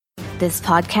This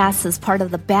podcast is part of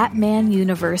the Batman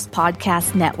Universe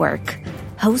Podcast Network,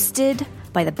 hosted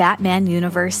by the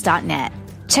BatmanUniverse.net.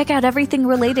 Check out everything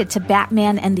related to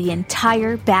Batman and the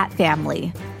entire Bat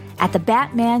family at the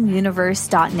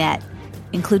BatmanUniverse.net,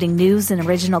 including news and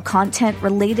original content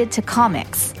related to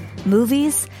comics,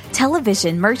 movies,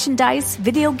 television, merchandise,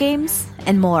 video games,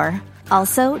 and more.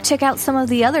 Also, check out some of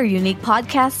the other unique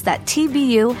podcasts that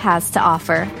TBU has to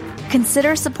offer.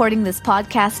 Consider supporting this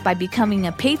podcast by becoming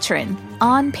a patron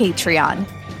on Patreon.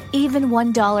 Even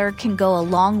 $1 can go a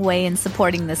long way in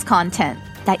supporting this content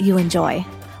that you enjoy.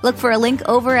 Look for a link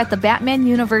over at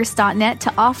thebatmanuniverse.net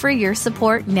to offer your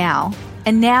support now.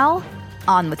 And now,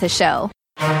 on with the show.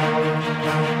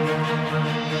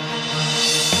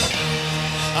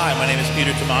 Hi, my name is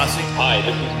Peter Tomasi. Hi,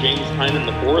 this is James Tynan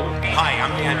IV. Hi, I'm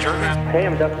Dan Jurgens. Hey,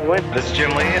 I'm Dustin Wynn. This is Jim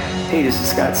Lee. Hey, this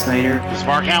is Scott Snyder. This is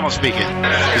Mark Hamill speaking.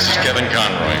 This is Kevin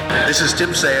Conroy. This is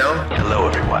Tim Sale. Hello,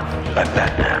 everyone. I'm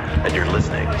Batman, and you're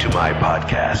listening to my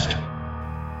podcast.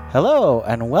 Hello,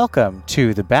 and welcome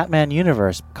to the Batman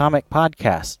Universe Comic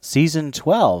Podcast, Season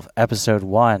 12, Episode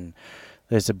 1.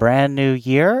 It's a brand new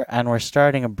year, and we're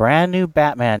starting a brand new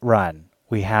Batman run.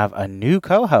 We have a new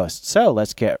co-host, so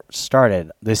let's get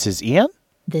started. This is Ian.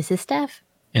 This is Steph.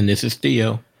 And this is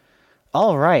Theo.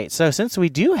 All right, so since we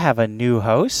do have a new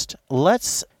host,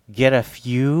 let's get a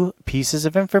few pieces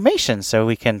of information so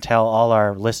we can tell all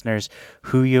our listeners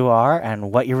who you are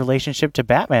and what your relationship to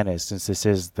Batman is, since this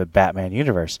is the Batman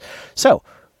universe. So,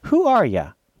 who are you?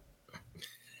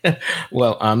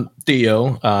 Well, I'm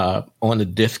Theo. On the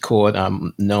Discord,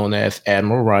 I'm known as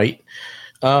Admiral Wright.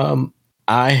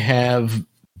 I have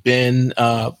been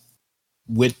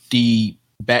with the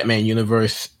Batman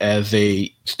universe as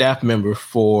a staff member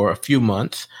for a few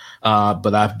months,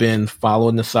 but I've been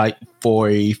following the site for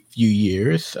a few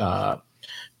years.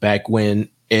 Back when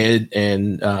Ed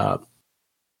and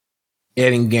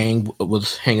Gang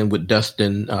was hanging with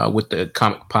Dustin with the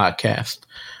comic podcast.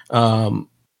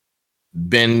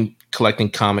 Been collecting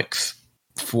comics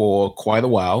for quite a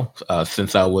while,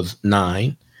 since I was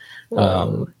 9.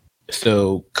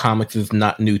 So comics is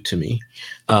not new to me.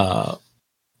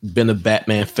 Been a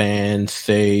Batman fan,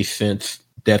 say, since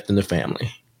Death in the Family.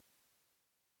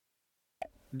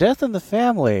 Death in the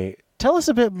Family. Tell us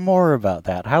a bit more about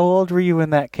that. How old were you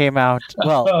when that came out?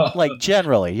 Well, like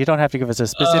generally. You don't have to give us a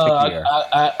specific year.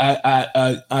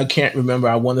 I can't remember.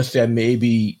 I want to say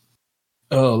maybe...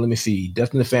 Oh, let me see.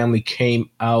 Death in the Family came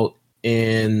out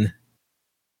in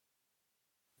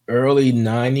early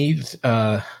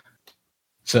 90s.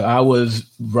 So I was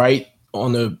right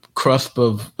on the cusp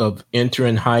of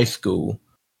entering high school.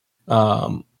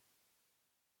 Yeah,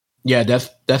 that's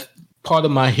part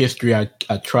of my history. I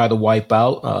try to wipe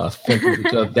out simply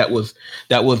because that was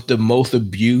the most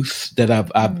abuse that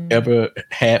I've ever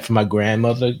had from my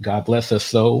grandmother. God bless her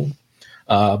soul.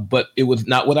 But it was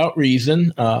not without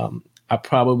reason. I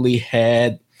probably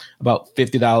had about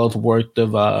 $50 worth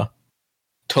of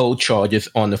toll charges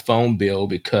on the phone bill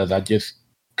because I just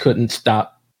couldn't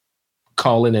stop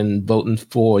calling and voting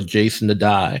for Jason to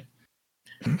die.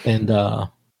 And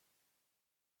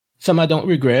some I don't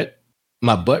regret.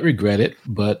 My butt regret it,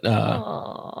 but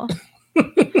but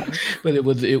it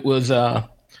was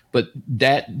but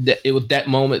it was that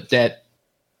moment that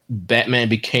Batman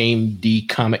became the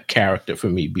comic character for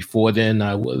me. Before then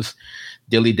I was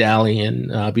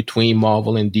dilly-dallying between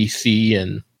Marvel and DC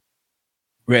and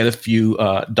read a few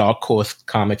Dark Horse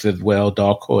comics as well.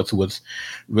 Dark Horse was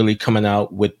really coming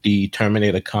out with the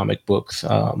Terminator comic books.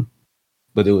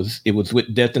 But it was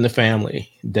with Death in the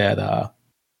Family that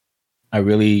I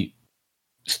really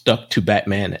stuck to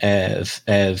Batman as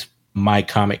my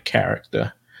comic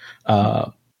character.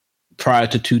 Prior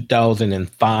to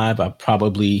 2005, I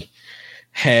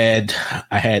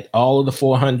had all of the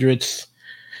 400s,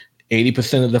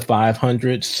 80% of the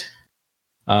 500s,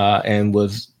 and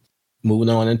was moving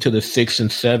on into the 6s and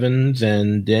 7s,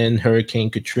 and then Hurricane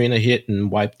Katrina hit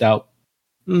and wiped out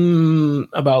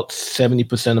about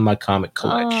 70% of my comic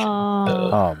collection.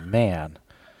 Oh man!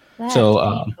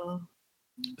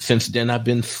 Since then, I've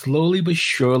been slowly but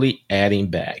surely adding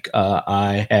back.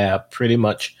 I have pretty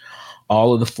much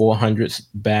all of the 400s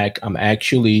back. I'm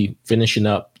actually finishing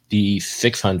up the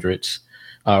 600s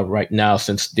right now,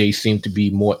 since they seem to be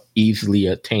more easily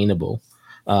attainable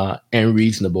and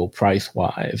reasonable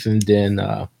price-wise. And then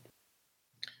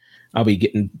I'll be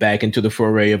getting back into the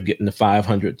foray of getting the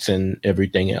 500s and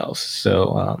everything else.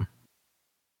 So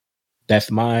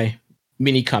that's my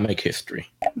mini comic history.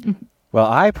 Well,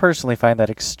 I personally find that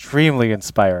extremely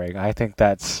inspiring. I think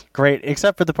that's great,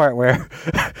 except for the part where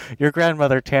your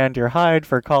grandmother tanned your hide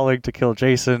for calling to kill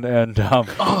Jason, and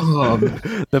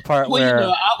the part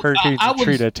where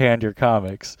Trina tanned your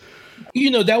comics.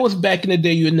 That was back in the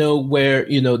day, where,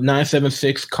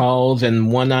 976 calls and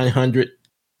 1-900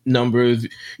 numbers,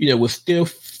 was still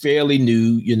fairly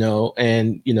new,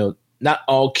 and, not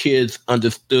all kids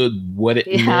understood what it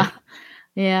meant.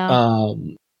 Yeah.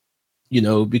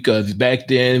 Because back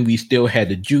then we still had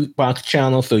the jukebox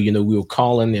channel. So, we were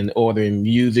calling and ordering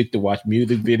music to watch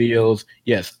music videos.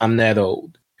 Yes, I'm that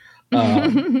old.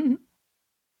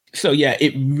 So, yeah,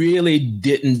 it really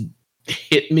didn't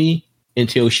hit me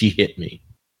until she hit me.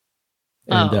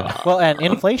 And, and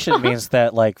inflation means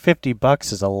that like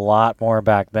 $50 is a lot more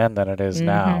back then than it is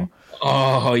now.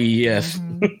 Oh, yes.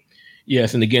 Mm-hmm.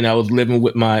 Yes, and again, I was living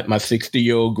with my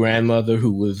 60-year-old grandmother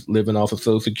who was living off of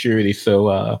Social Security. So,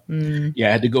 I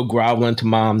had to go groveling to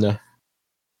Mom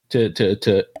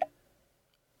to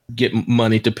get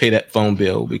money to pay that phone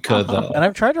bill because. And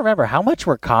I'm trying to remember, how much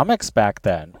were comics back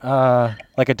then?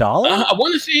 Like $1?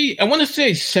 I want to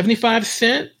say 75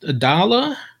 cents,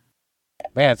 $1.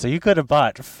 Man, so you could have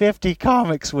bought 50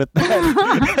 comics with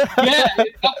that. Yeah.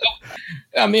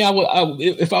 I mean,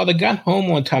 if I would have got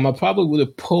home on time, I probably would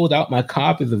have pulled out my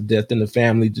copies of Death in the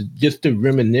Family just to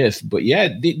reminisce. But yeah,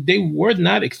 they were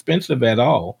not expensive at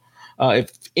all.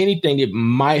 If anything, it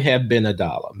might have been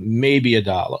 $1, maybe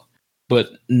 $1, but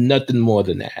nothing more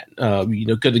than that.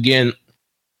 Because again,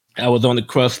 I was on the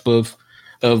cusp of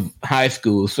high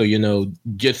school, so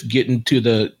just getting to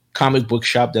the comic book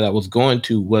shop that I was going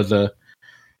to was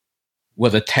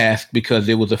a task because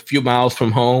it was a few miles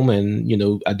from home, and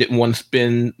I didn't want to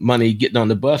spend money getting on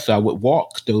the bus. So I would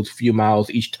walk those few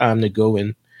miles each time to go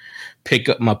and pick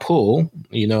up my pull,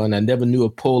 and I never knew a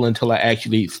pull until I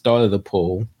actually started a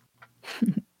pull.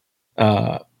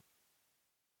 God,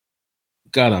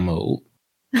 I'm old.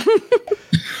 I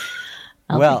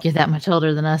don't think you're that much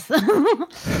older than us.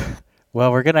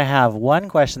 Well, we're going to have one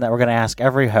question that we're going to ask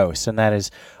every host, and that is,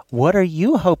 what are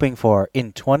you hoping for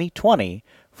in 2020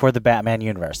 for the Batman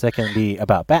universe? That can be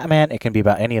about Batman, it can be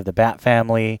about any of the Bat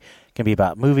family, it can be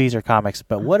about movies or comics,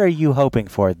 but what are you hoping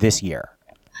for this year?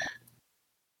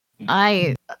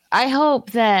 I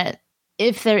hope that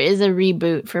if there is a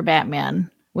reboot for Batman,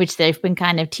 which they've been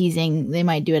kind of teasing, they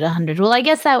might do it 100. Well, I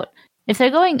guess that if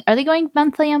are they going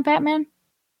monthly on Batman?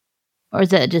 Or is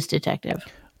that just Detective?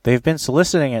 They've been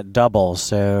soliciting it double,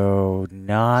 so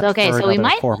not for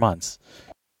another 4 months.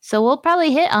 So we'll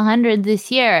probably hit 100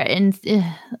 this year, and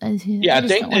I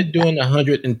think they're doing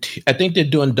 100, and I think they're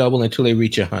doing double until they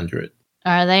reach 100.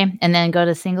 Are they? And then go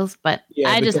to singles. But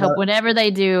I just hope whatever they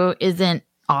do isn't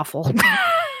awful.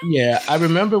 Yeah, I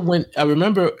remember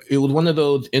it was one of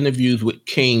those interviews with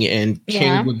King, and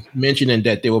King was mentioning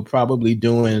that they were probably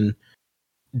doing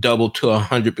double to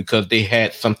 100 because they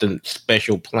had something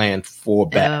special planned for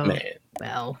Batman.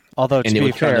 Well, although to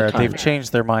be fair, they've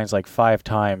changed their minds like 5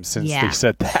 times since they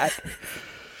said that.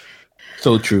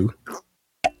 So true.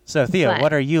 So Theo,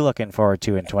 what are you looking forward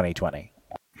to in 2020?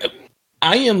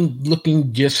 I am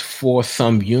looking just for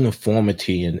some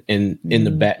uniformity in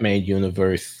the Batman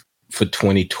universe for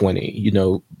 2020.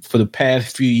 For the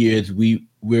past few years,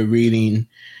 we're reading,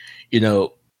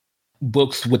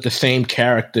 books with the same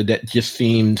character that just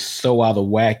seems so out of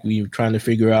whack. We're trying to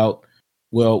figure out,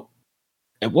 well,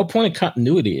 at what point in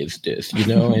continuity is this? I'm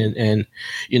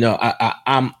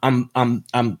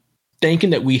thinking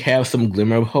that we have some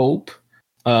glimmer of hope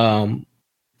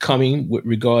coming with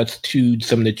regards to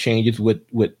some of the changes with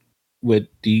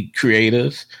the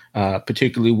creators,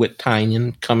 particularly with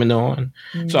Tynion coming on.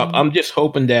 So I'm just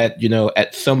hoping that,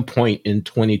 at some point in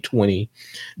 2020,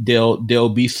 there'll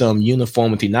be some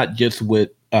uniformity, not just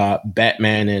with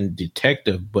Batman and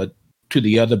Detective, but to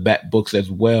the other Bat books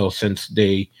as well, since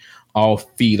they all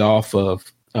feed off of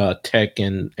Tech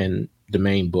and the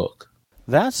main book.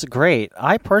 That's great.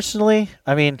 I personally,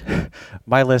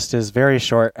 my list is very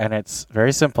short and it's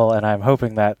very simple, and I'm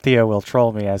hoping that Theo will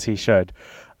troll me as he should.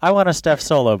 I want a Steph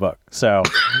solo book, so...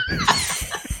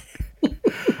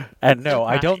 And no,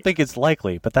 I don't think it's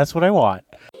likely, but that's what I want.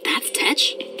 That's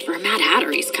Tetch? For a Mad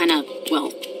Hatter, he's kind of,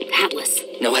 hatless.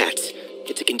 No hats.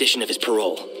 It's a condition of his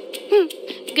parole.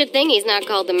 Good thing he's not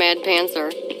called the Mad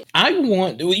Panther. I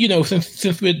want,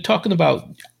 since we're talking about,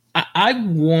 I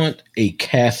want a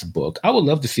cast book. I would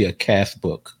love to see a cast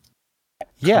book.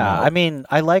 Yeah,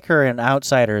 I like her in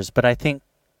Outsiders, but I think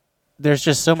there's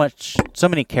just so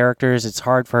many characters. It's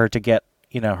hard for her to get,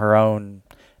 her own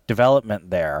development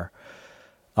there.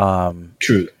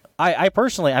 True. I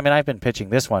personally, I've been pitching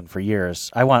this one for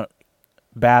years. I want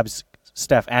Babs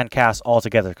Steph and Cass all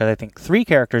together, because I think 3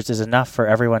 characters is enough for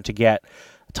everyone to get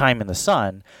time in the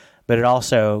sun, but it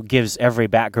also gives every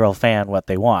Batgirl fan what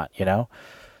they want, you know?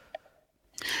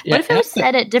 What if it was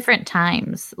set at different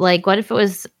times? Like, what if it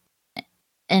was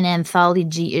an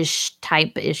anthology-ish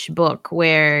type-ish book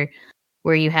where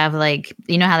you have, like,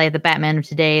 you know how they have the Batman of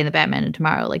today and the Batman of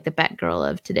tomorrow, like the Batgirl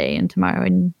of today and tomorrow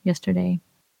and yesterday,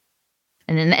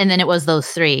 and then it was those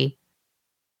 3.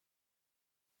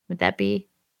 Would that be?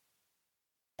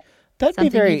 That'd be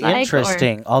very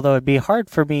interesting, although it'd be hard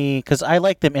for me because I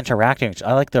like them interacting.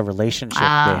 I like the relationship they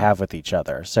have with each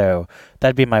other. So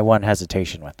that'd be my one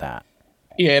hesitation with that.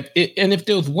 Yeah, and if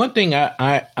there was one thing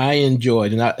I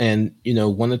enjoyed, and you know,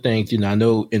 one of the things, you know, I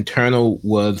know Internal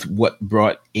was what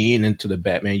brought Ian into the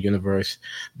Batman universe,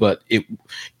 but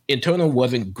Internal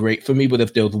wasn't great for me. But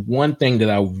if there was one thing that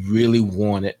I really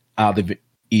wanted out of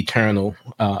Eternal,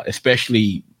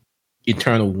 especially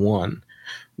Eternal 1,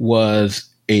 was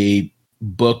a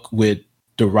book with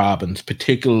the Robins,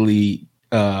 particularly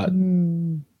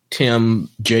Tim,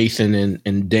 Jason,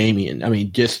 and Damian. I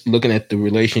mean, just looking at the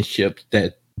relationships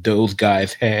that those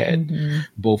guys had,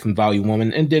 both in Volume 1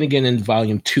 and then again in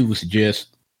Volume 2, was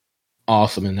just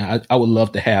awesome. And I would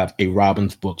love to have a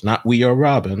Robins book, not We Are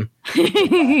Robin.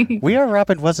 We Are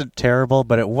Robin wasn't terrible,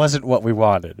 but it wasn't what we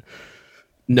wanted.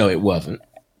 No, it wasn't.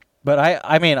 But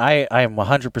I'm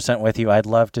 100% with you. I'd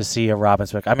love to see a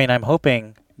Robin's book. I mean, I'm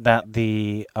hoping that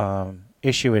the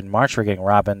issue in March we're getting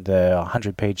Robin, the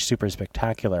 100-page super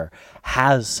spectacular,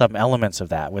 has some elements of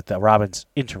that with the Robins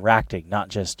interacting, not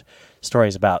just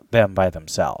stories about them by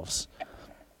themselves. I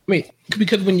mean,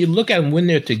 because when you look at them when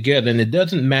they're together, and it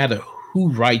doesn't matter who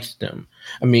writes them.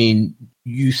 I mean,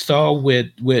 you saw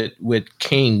with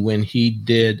King when he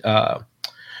did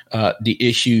the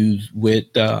issues with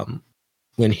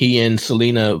when he and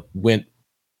Selena went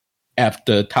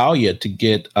after Talia to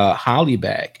get Holly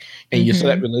back. And you saw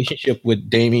that relationship with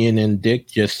Damian and Dick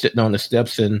just sitting on the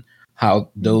steps, and how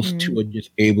those two are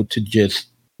just able to just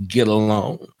get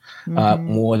along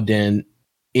more than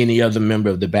any other member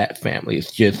of the Bat family.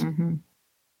 It's just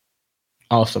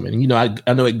awesome. And, you know,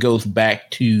 I know it goes back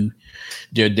to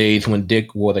their days when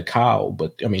Dick wore the cowl,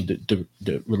 but I mean,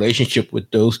 the relationship with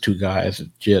those two guys is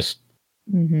just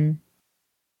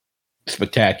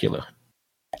spectacular.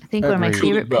 I think one of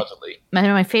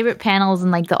my favorite panels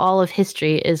in like the all of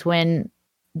history is when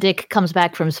Dick comes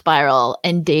back from Spiral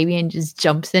and Damian just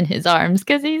jumps in his arms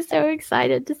because he's so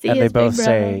excited to see his big brother. And they both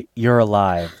say, "You're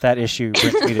alive." That issue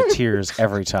brings me to tears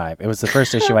every time. It was the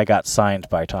first issue I got signed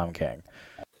by Tom King.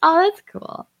 Oh, that's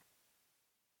cool.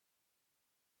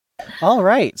 All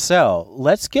right, so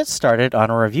let's get started on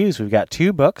our reviews. We've got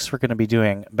 2 books. We're going to be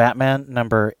doing Batman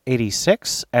number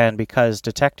 86, and because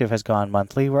Detective has gone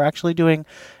monthly, we're actually doing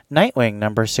Nightwing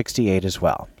number 68 as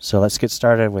well. So let's get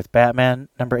started with Batman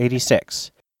number 86.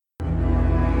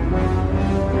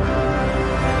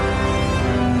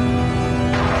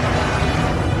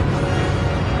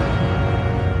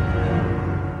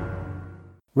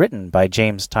 Written by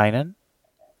James Tynion,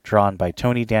 drawn by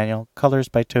Tony Daniel, colors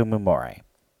by Tomu Mori.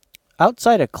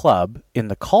 Outside a club in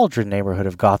the Cauldron neighborhood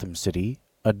of Gotham City,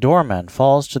 a doorman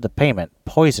falls to the pavement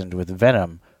poisoned with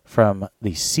venom from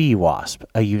the sea wasp,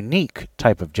 a unique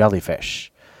type of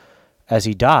jellyfish. As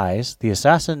he dies, the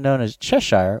assassin known as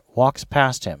Cheshire walks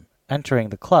past him, entering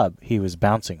the club he was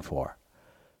bouncing for.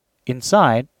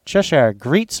 Inside, Cheshire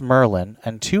greets Merlin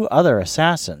and 2 other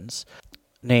assassins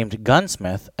named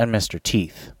Gunsmith and Mr.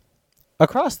 Teeth.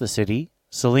 Across the city,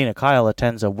 Selina Kyle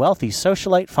attends a wealthy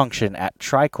socialite function at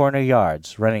Tricorner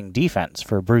Yards, running defense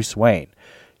for Bruce Wayne.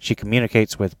 She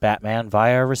communicates with Batman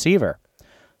via a receiver.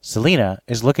 Selina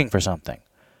is looking for something.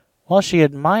 While she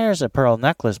admires a pearl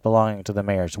necklace belonging to the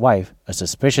mayor's wife, a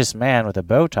suspicious man with a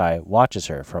bow tie watches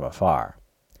her from afar.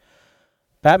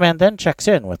 Batman then checks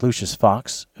in with Lucius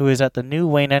Fox, who is at the new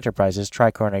Wayne Enterprises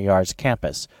Tricorner Yards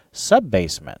campus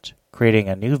sub-basement, creating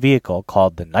a new vehicle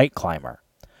called the Night Climber.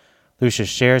 Lucius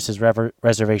shares his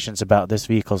reservations about this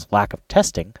vehicle's lack of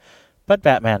testing, but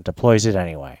Batman deploys it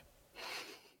anyway.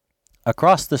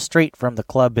 Across the street from the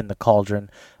club in the Cauldron,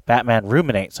 Batman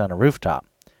ruminates on a rooftop.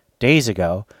 Days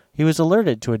ago, he was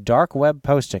alerted to a dark web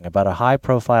posting about a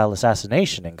high-profile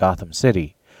assassination in Gotham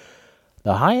City.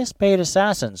 The highest-paid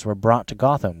assassins were brought to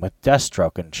Gotham with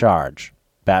Deathstroke in charge.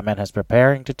 Batman has been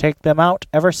preparing to take them out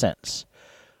ever since.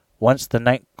 Once the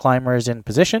Night Climber is in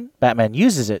position, Batman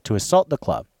uses it to assault the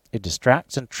club. It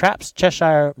distracts and traps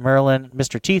Cheshire, Merlin,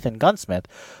 Mr. Teeth, and Gunsmith,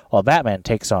 while Batman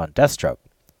takes on Deathstroke.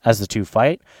 As the two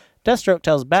fight, Deathstroke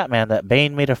tells Batman that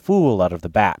Bane made a fool out of the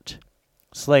Bat.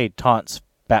 Slade taunts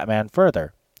Batman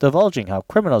further, divulging how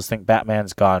criminals think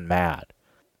Batman's gone mad.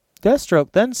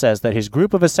 Deathstroke then says that his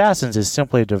group of assassins is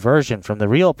simply a diversion from the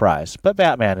real prize, but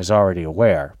Batman is already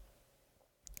aware.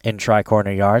 In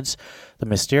Tricorner Yards, the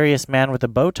mysterious man with the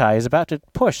bow tie is about to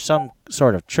push some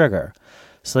sort of trigger.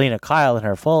 Selina Kyle, in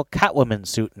her full Catwoman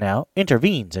suit now,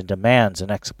 intervenes and demands an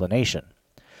explanation.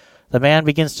 The man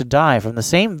begins to die from the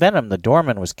same venom the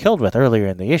doorman was killed with earlier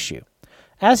in the issue.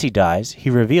 As he dies, he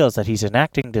reveals that he's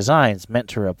enacting designs meant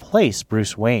to replace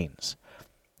Bruce Wayne's.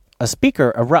 A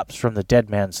speaker erupts from the dead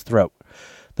man's throat.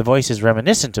 The voice is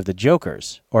reminiscent of the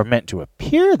Joker's, or meant to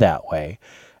appear that way,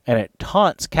 and it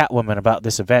taunts Catwoman about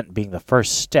this event being the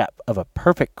first step of a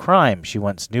perfect crime she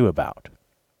once knew about.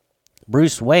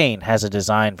 Bruce Wayne has a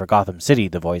design for Gotham City,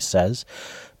 the voice says,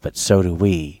 but so do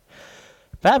we.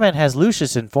 Batman has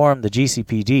Lucius inform the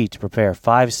GCPD to prepare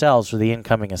 5 cells for the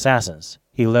incoming assassins.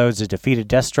 He loads a defeated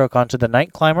Deathstroke onto the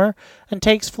Night Climber and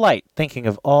takes flight, thinking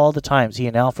of all the times he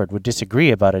and Alfred would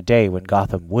disagree about a day when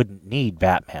Gotham wouldn't need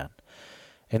Batman.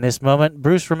 In this moment,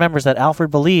 Bruce remembers that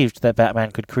Alfred believed that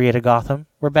Batman could create a Gotham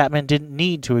where Batman didn't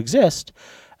need to exist,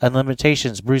 and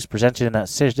limitations Bruce presented in that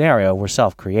scenario were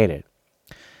self-created.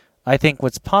 I think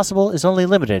what's possible is only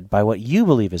limited by what you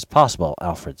believe is possible,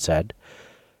 Alfred said.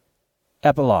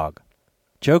 Epilogue.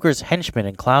 Joker's henchmen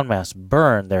in clown masks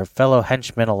burn their fellow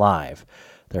henchmen alive.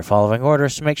 They're following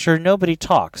orders to make sure nobody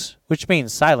talks, which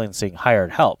means silencing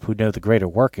hired help who know the greater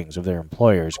workings of their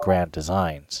employer's grand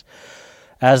designs.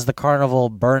 As the carnival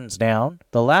burns down,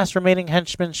 the last remaining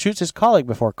henchman shoots his colleague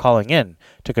before calling in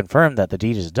to confirm that the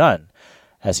deed is done.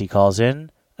 As he calls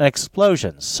in, an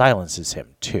explosion silences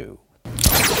him too.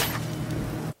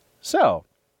 So,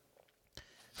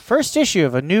 first issue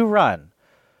of a new run.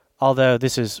 Although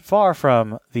this is far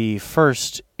from the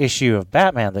first issue of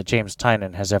Batman that James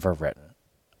Tynion has ever written.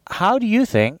 How do you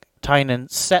think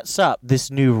Tynion sets up this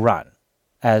new run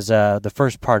as the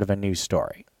first part of a new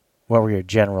story? What were your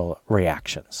general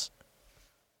reactions?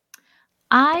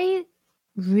 I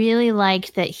really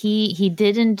liked that he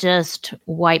didn't just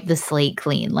wipe the slate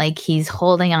clean. Like, he's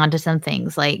holding on to some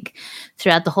things. Like,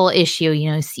 throughout the whole issue,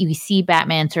 you see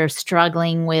Batman sort of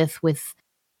struggling with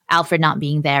Alfred not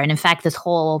being there. And in fact, this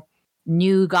whole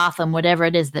new Gotham, whatever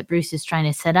it is that Bruce is trying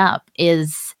to set up,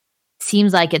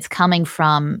 seems like it's coming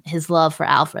from his love for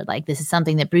Alfred. Like, this is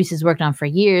something that Bruce has worked on for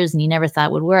years and he never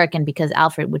thought would work. And because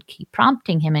Alfred would keep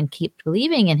prompting him and keep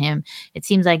believing in him, it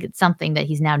seems like it's something that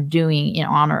he's now doing in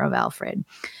honor of Alfred.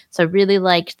 So I really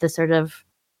liked the sort of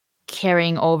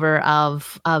carrying over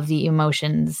of the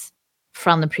emotions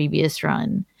from the previous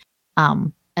run.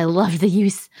 I love the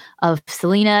use of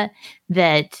Selina,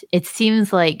 that it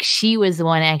seems like she was the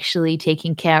one actually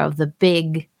taking care of the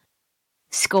big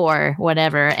score,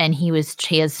 whatever, and he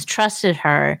has trusted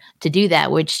her to do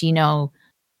that, which,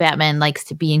 Batman likes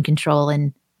to be in control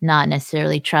and not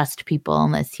necessarily trust people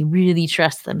unless he really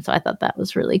trusts them. So I thought that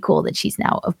was really cool that she's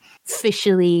now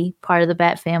officially part of the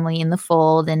Bat family in the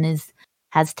fold and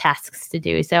has tasks to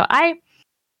do. So I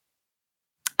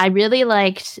really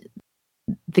liked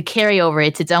the carryover.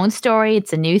 It's its own story.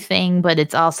 It's a new thing, but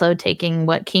it's also taking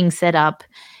what King set up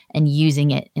and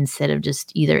using it instead of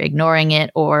just either ignoring it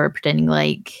or pretending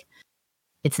like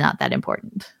it's not that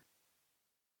important.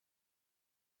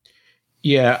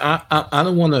 Yeah, I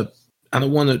don't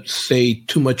want to say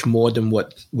too much more than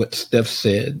what Steph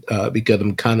said because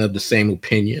I'm kind of the same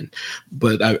opinion.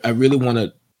 But I really want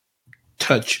to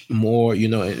touch more, and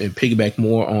piggyback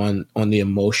more on the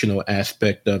emotional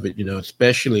aspect of it,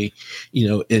 especially,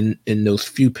 in those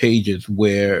few pages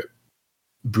where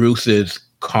Bruce is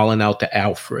calling out to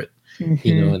Alfred,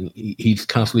 and he's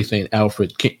constantly saying,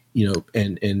 Alfred,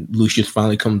 and Lucius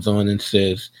finally comes on and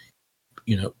says,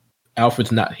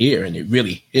 Alfred's not here, and it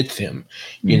really hits him,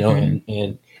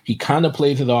 and he kind of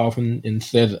plays it off and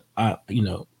says,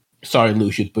 sorry,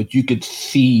 Lucius, but you could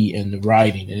see in the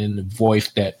writing and in the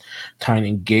voice that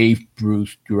Tynion gave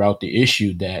Bruce throughout the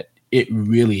issue that it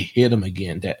really hit him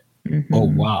again, that, oh,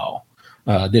 wow,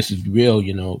 this is real,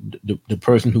 the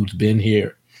person who's been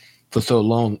here for so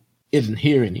long isn't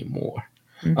here anymore.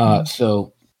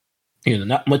 So,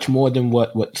 not much more than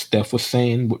what Steph was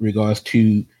saying with regards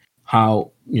to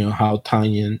how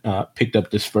Tynion picked up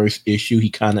this first issue.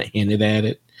 He kind of hinted at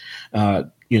it,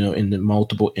 in the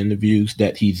multiple interviews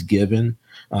that he's given.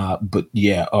 But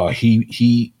yeah,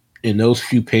 he in those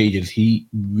few pages, he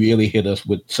really hit us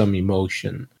with some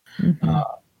emotion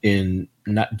in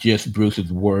not just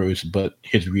Bruce's words, but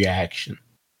his reaction.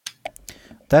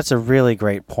 That's a really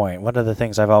great point. One of the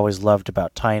things I've always loved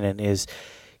about Tynion is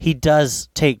he does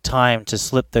take time to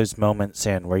slip those moments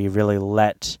in where you really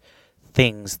let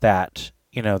things that,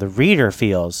 the reader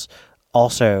feels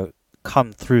also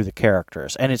come through the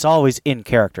characters. And it's always in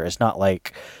character. It's not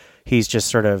like, he's just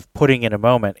sort of putting in a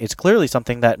moment. It's clearly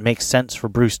something that makes sense for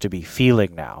Bruce to be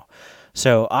feeling now.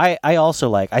 So I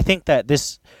also I think that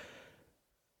this,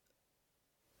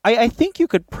 I think you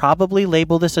could probably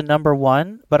label this a number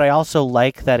 1, but I also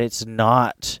like that it's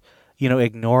not,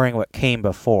 ignoring what came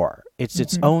before. It's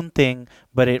its own thing,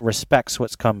 but it respects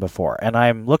what's come before. And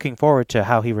I'm looking forward to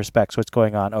how he respects what's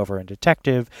going on over in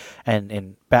Detective and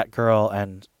in Batgirl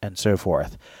and so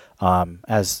forth.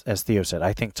 As Theo said,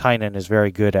 I think Tynion is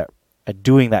very good at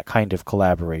doing that kind of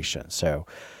collaboration. So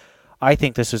I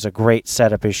think this is a great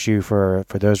setup issue for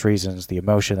those reasons, the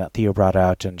emotion that Theo brought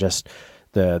out and just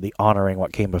the honoring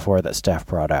what came before that Steph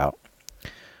brought out.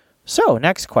 So,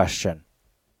 next question.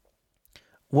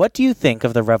 What do you think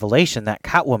of the revelation that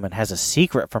Catwoman has a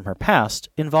secret from her past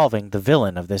involving the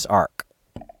villain of this arc?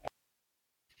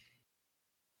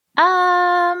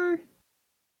 I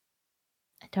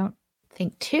don't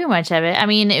think too much of it. I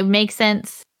mean, it makes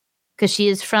sense because she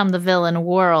is from the villain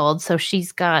world, so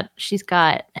she's got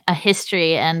a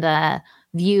history and a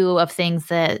view of things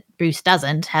that Bruce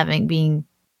doesn't, having been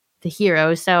the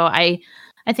hero. So I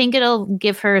think it'll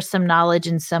give her some knowledge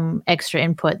and some extra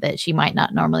input that she might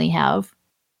not normally have.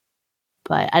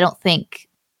 But I don't think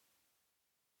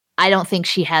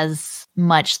she has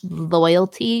much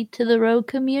loyalty to the Rogue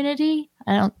community.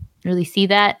 I don't really see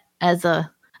that as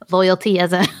a loyalty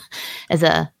as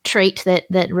a trait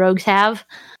that Rogues have.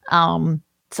 So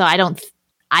I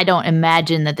don't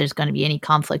imagine that there's going to be any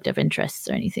conflict of interests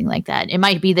or anything like that. It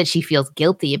might be that she feels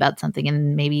guilty about something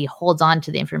and maybe holds on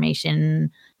to the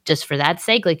information just for that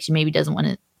sake. Like she maybe doesn't want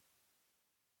to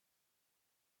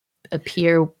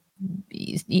appear,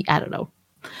 I don't know.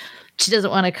 She doesn't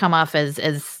want to come off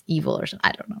as evil or something.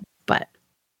 I don't know, but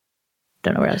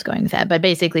don't know where I was going with that. But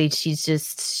basically she's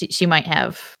just, she might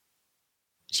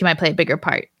play a bigger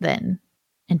part than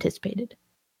anticipated.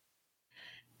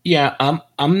 Yeah,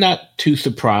 I'm not too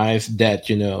surprised that,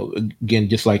 again,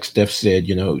 just like Steph said,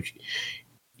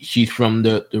 she's from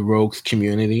the Rogues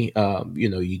community.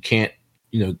 You can't,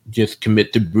 just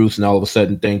commit to Bruce and all of a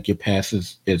sudden think your past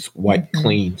is wiped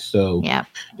clean. So yeah.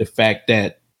 The fact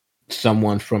that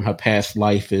someone from her past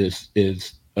life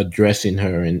is addressing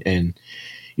her and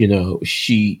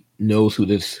she knows who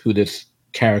this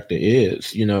character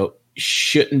is,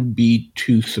 shouldn't be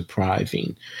too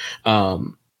surprising.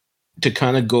 To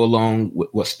kind of go along with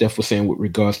what Steph was saying with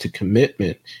regards to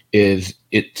commitment, is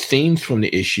it seems from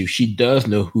the issue she does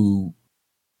know who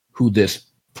this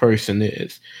person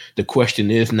is. The question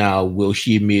is now, will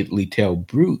she immediately tell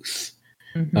Bruce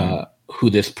who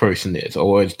this person is,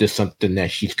 or is this something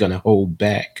that she's going to hold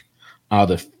back out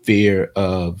of fear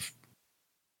of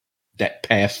that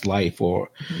past life or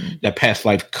that past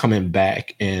life coming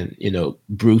back and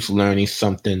Bruce learning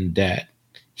something that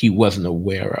he wasn't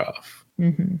aware of?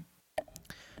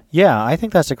 Yeah, I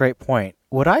think that's a great point.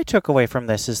 What I took away from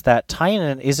this is that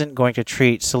Tynion isn't going to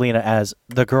treat Selina as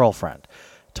the girlfriend.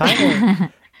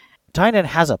 Tynion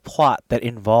has a plot that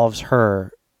involves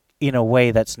her in a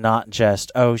way that's not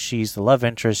just, oh, she's the love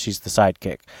interest, she's the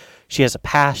sidekick. She has a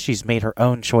past, she's made her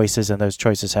own choices, and those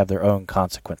choices have their own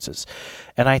consequences.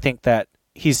 And I think that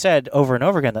he said over and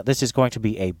over again that this is going to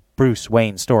be a Bruce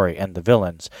Wayne story and the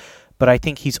villains. But I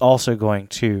think he's also going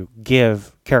to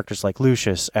give characters like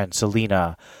Lucius and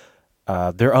Selina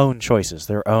their own choices,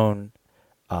 their own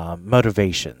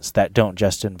motivations that don't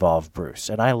just involve Bruce.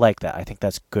 And I like that. I think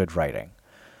that's good writing.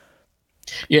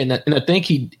 Yeah, and I think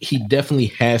he definitely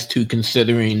has to,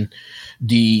 considering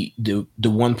the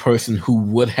one person who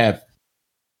would have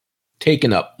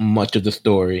taken up much of the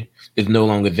story is no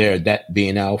longer there, that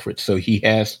being Alfred. So he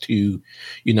has to,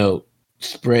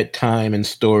 spread time and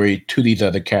story to these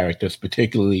other characters,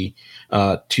 particularly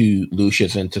to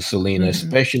Lucius and to Selina,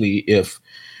 especially if,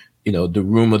 the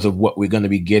rumors of what we're going to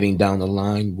be getting down the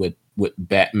line with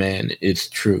Batman is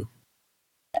true.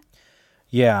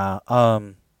 Yeah,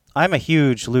 I'm a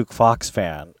huge Luke Fox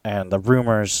fan, and the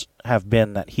rumors have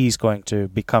been that he's going to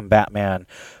become Batman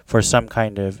for some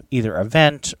kind of either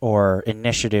event or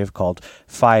initiative called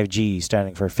 5G,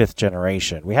 standing for Fifth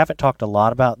Generation. We haven't talked a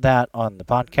lot about that on the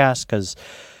podcast because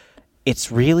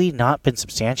it's really not been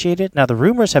substantiated. Now, the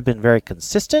rumors have been very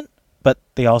consistent, but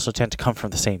they also tend to come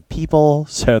from the same people,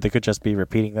 so they could just be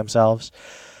repeating themselves.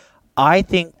 I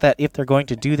think that if they're going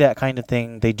to do that kind of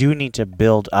thing, they do need to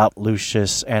build up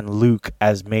Lucius and Luke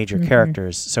as major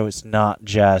characters, so it's not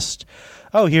just,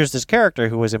 oh, here's this character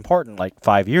who was important like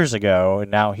 5 years ago, and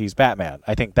now he's Batman.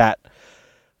 I think that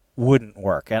wouldn't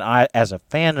work. And I, as a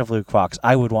fan of Luke Fox,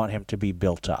 I would want him to be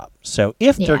built up. So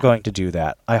if they're going to do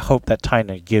that, I hope that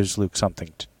Tynion gives Luke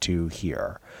something to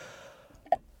hear.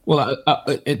 Well,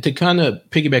 to kind of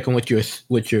piggyback on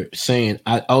what you're saying,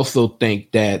 I also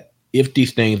think that if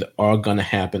these things are going to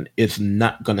happen, it's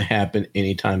not going to happen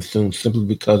anytime soon, simply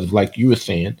because, like you were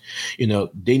saying,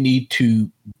 they need to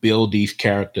build these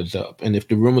characters up. And if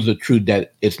the rumors are true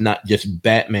that it's not just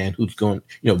Batman who's going,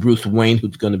 Bruce Wayne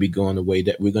who's going to be going away,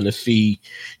 that we're going to see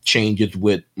changes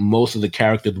with most of the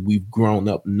characters we've grown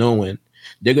up knowing,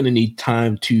 they're going to need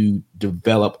time to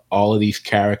develop all of these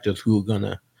characters who are going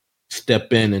to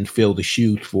step in and fill the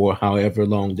shoes for however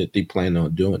long that they plan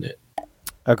on doing it.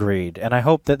 Agreed. And I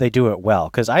hope that they do it well,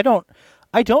 because I don't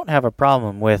have a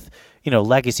problem with,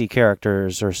 legacy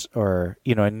characters or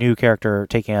a new character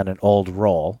taking on an old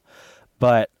role,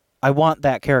 but I want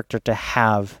that character to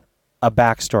have a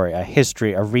backstory, a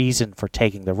history, a reason for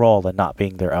taking the role and not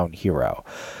being their own hero.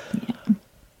 Yeah.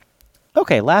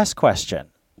 Okay, last question.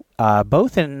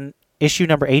 Both in issue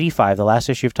number 85, the last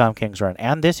issue of Tom King's run,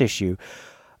 and this issue,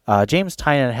 James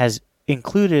Tynion has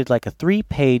included like a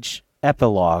 3-page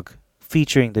epilogue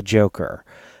featuring the Joker.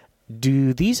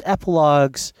 Do these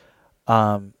epilogues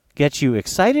get you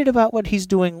excited about what he's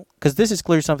doing? Because this is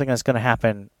clearly something that's going to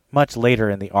happen much later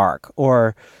in the arc.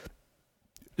 Or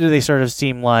do they sort of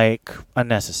seem like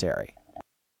unnecessary?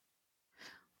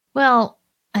 Well,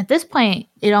 at this point,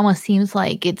 it almost seems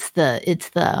like it's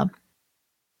the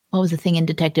what was the thing in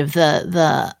Detective?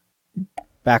 The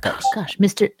backups. Oh, gosh,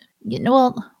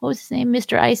 what was his name?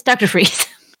 Mr. Ice? Dr. Freeze.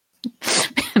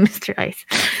 Mr. Ice.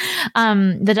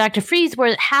 The Dr. Freeze,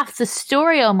 where half the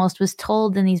story almost was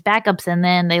told in these backups, and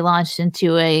then they launched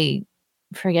into a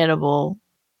forgettable,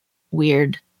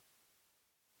 weird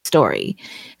story.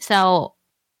 So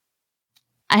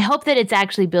I hope that it's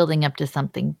actually building up to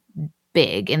something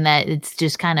big, and that it's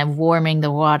just kind of warming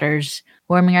the waters,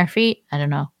 warming our feet. I don't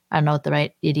know what the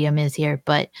right idiom is here,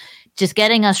 but just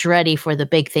getting us ready for the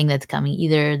big thing that's coming,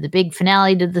 either the big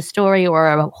finale to the story or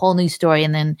a whole new story.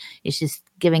 And then it's just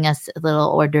giving us a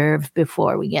little hors d'oeuvre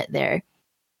before we get there.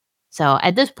 So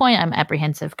at this point, I'm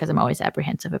apprehensive, because I'm always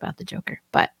apprehensive about the Joker,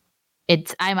 but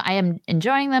I am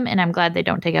enjoying them, and I'm glad they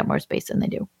don't take up more space than they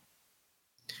do.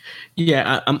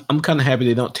 Yeah, I'm kind of happy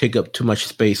they don't take up too much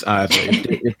space either.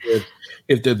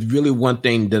 If there's really one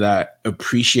thing that I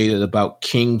appreciated about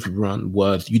King's run,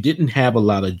 was you didn't have a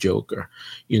lot of Joker.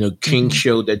 King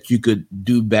showed that you could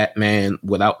do Batman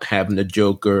without having the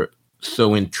Joker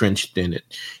so entrenched in it.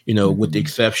 With the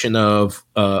exception of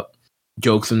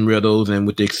jokes and riddles, and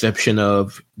with the exception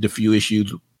of the few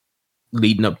issues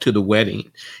leading up to the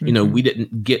wedding, we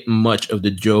didn't get much of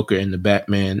the Joker in the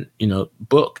Batman,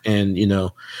 book. And,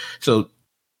 so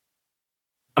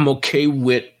I'm okay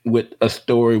with a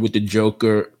story with the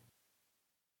Joker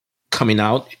coming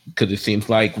out, because it seems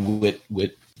like with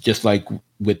just like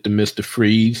with the Mr.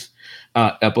 Freeze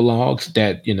epilogues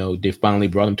that, they finally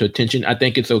brought him to attention. I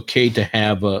think it's okay to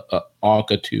have a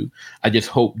arc or two. I just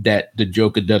hope that the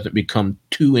Joker doesn't become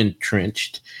too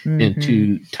entrenched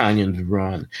into Tynion's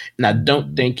run. And I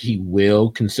don't think he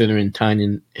will, considering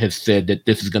Tynion has said that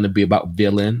this is going to be about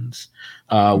villains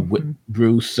with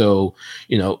Bruce. So,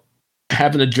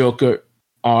 having a Joker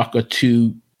arc or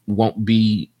two won't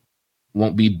be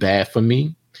bad for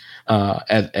me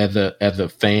as a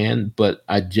fan, but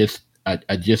I just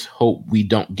hope we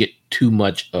don't get too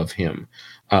much of him.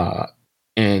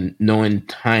 And knowing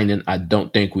Tynion, I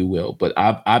don't think we will. But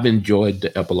I've enjoyed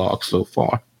the epilogue so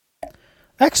far.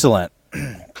 Excellent.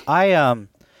 I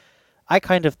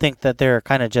kind of think that they're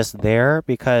kind of just there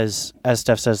because, as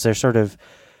Steph says, they're sort of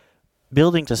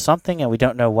building to something and we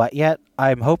don't know what yet.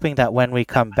 I'm hoping that when we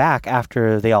come back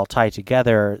after they all tie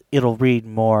together, it'll read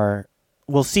more.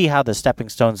 We'll see how the stepping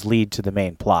stones lead to the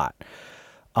main plot.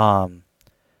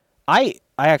 I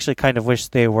actually kind of wish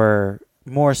they were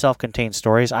more self-contained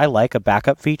stories. I like a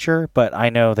backup feature, but I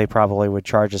know they probably would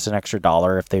charge us an extra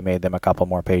 $1 if they made them a couple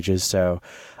more pages. So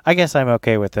I guess I'm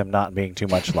okay with them not being too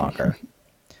much longer.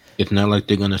 It's not like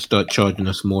they're going to start charging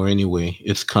us more anyway.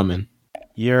 It's coming.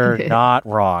 You're not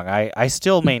wrong. I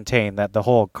still maintain that the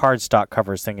whole cardstock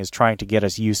covers thing is trying to get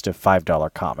us used to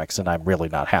 $5 comics, and I'm really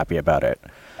not happy about it.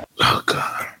 Oh,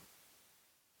 God.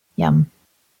 Yum.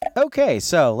 Okay,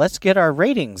 so let's get our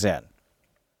ratings in.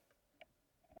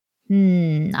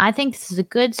 I think this is a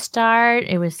good start.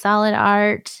 It was solid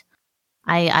art.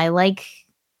 I like,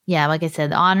 like I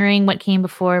said, honoring what came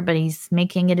before, but he's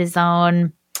making it his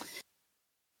own.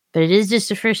 But it is just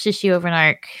the first issue of an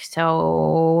arc,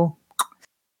 so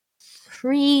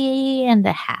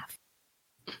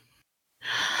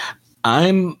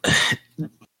 3.5.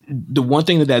 The one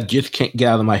thing that I just can't get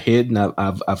out of my head, and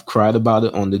I've cried about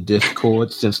it on the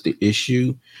Discord since the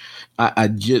issue.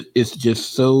 It's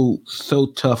just so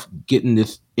tough getting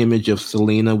this image of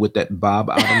Selena with that bob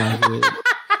out of my head.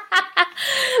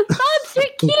 Bobs are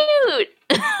cute.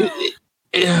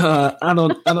 I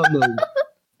don't know.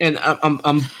 And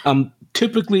I'm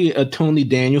typically a Tony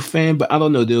Daniel fan, but I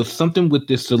don't know. There was something with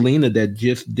this Selena that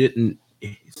just didn't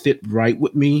sit right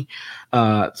with me.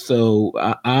 So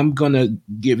I'm gonna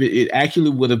give it. It actually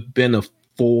would have been a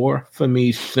 4 for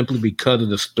me simply because of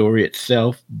the story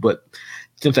itself. But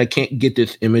since I can't get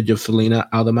this image of Selena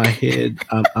out of my head,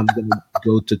 I'm gonna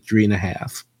go to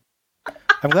 3.5.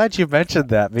 I'm glad you mentioned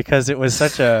that because it was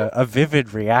such a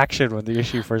vivid reaction when the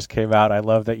issue first came out. I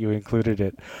love that you included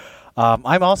it.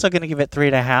 I'm also going to give it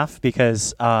 3.5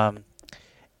 because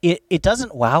it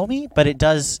doesn't wow me, but it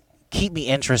does keep me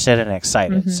interested and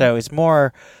excited. Mm-hmm. So it's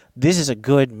more, this is a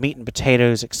good meat and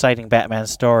potatoes, exciting Batman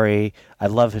story. I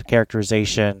love his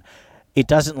characterization. It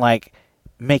doesn't like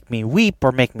make me weep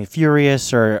or make me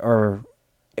furious or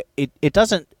it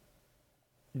doesn't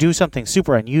do something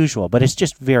super unusual, but it's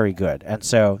just very good. And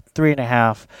so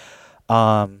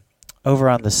 3.5. Over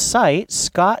on the site,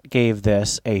 Scott gave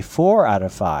this a 4 out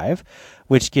of 5,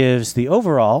 which gives the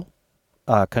overall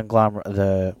conglomerate,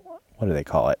 what do they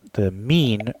call it? The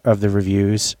mean of the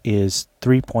reviews is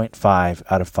 3.5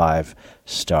 out of 5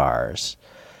 stars.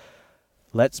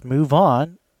 Let's move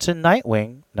on to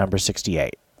Nightwing number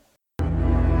 68.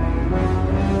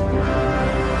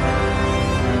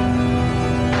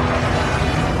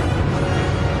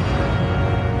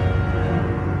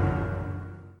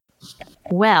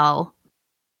 Well,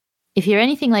 if you're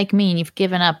anything like me and you've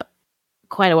given up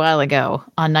quite a while ago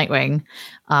on Nightwing,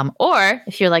 or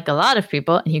if you're like a lot of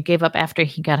people and you gave up after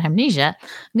he got amnesia,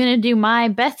 I'm going to do my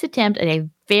best attempt at a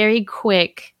very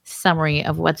quick summary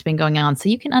of what's been going on so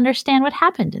you can understand what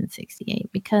happened in 68,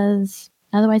 because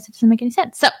otherwise it doesn't make any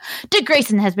sense. So, Dick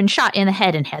Grayson has been shot in the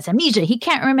head and has amnesia. He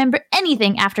can't remember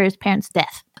anything after his parents'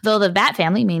 death. Though the Bat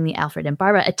family, mainly Alfred and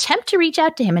Barbara, attempt to reach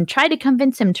out to him and try to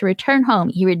convince him to return home,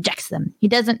 he rejects them. He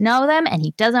doesn't know them, and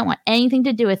he doesn't want anything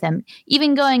to do with them,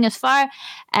 even going as far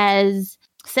as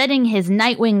setting his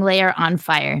Nightwing lair on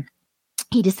fire.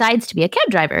 He decides to be a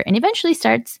cab driver and eventually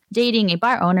starts dating a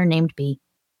bar owner named B.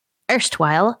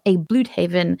 Erstwhile, a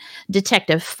Bloodhaven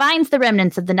detective finds the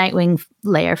remnants of the Nightwing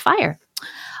lair fire.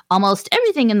 Almost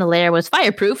everything in the lair was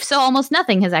fireproof, so almost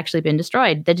nothing has actually been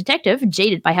destroyed. The detective,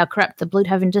 jaded by how corrupt the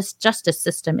Bloodhaven justice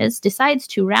system is, decides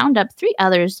to round up 3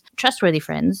 others, trustworthy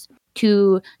friends,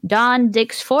 to don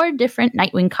Dick's 4 different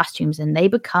Nightwing costumes, and they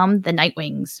become the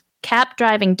Nightwings.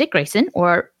 Cab-driving Dick Grayson,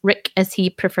 or Rick as he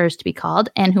prefers to be called,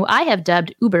 and who I have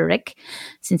dubbed Uber Rick,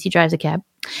 since he drives a cab,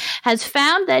 has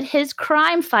found that his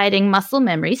crime-fighting muscle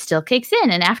memory still kicks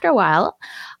in, and after a while,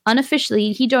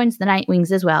 unofficially, he joins the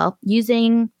Nightwings as well,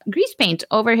 using grease paint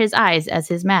over his eyes as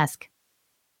his mask.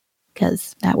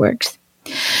 Because that works.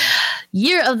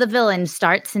 Year of the Villain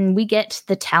starts, and we get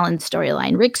the Talon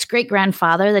storyline. Rick's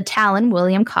great-grandfather, the Talon,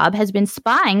 William Cobb, has been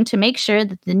spying to make sure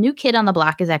that the new kid on the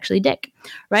block is actually Dick.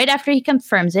 Right after he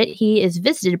confirms it, he is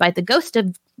visited by the ghost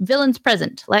of Villain's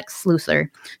present, Lex Luthor,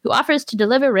 who offers to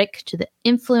deliver Rick to the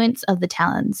influence of the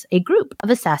Talons, a group of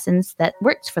assassins that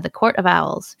works for the Court of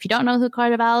Owls. If you don't know who the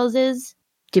Court of Owls is,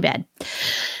 too bad.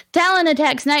 Talon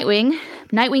attacks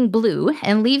Nightwing Blue,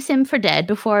 and leaves him for dead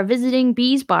before visiting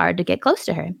Bee's bar to get close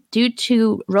to her. Due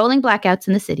to rolling blackouts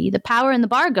in the city, the power in the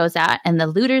bar goes out and the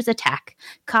looters attack.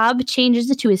 Cobb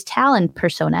changes to his Talon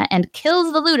persona and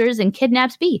kills the looters and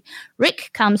kidnaps Bee. Rick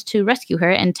comes to rescue her,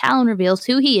 and Talon reveals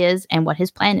who he is and what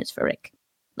his plan is for Rick.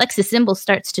 Lex's symbol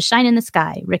starts to shine in the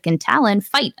sky. Rick and Talon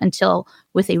fight until,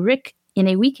 with a Rick in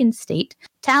a weakened state,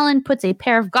 Talon puts a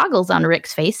pair of goggles on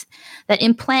Rick's face that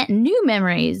implant new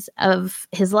memories of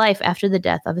his life after the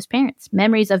death of his parents.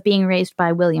 Memories of being raised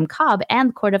by William Cobb and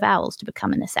the Court of Owls to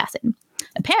become an assassin.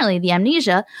 Apparently, the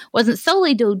amnesia wasn't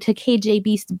solely due to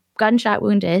KJB's gunshot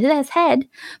wound to his head,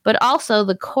 but also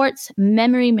the court's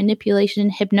memory manipulation,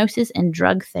 hypnosis, and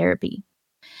drug therapy.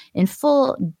 In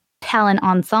full Talon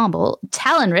ensemble,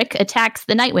 Talon Rick attacks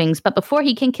the Nightwings, but before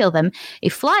he can kill them, a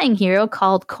flying hero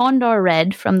called Condor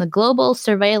Red from the Global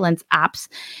Surveillance Ops,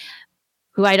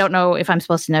 who I don't know if I'm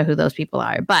supposed to know who those people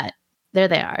are, but there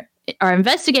they are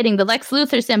investigating the Lex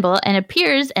Luthor symbol and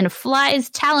appears and flies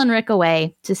Talon Rick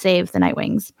away to save the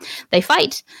Nightwings. They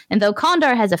fight, and though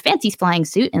Condor has a fancy flying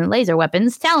suit and laser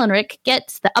weapons, Talon Rick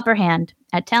gets the upper hand.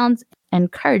 At Talon's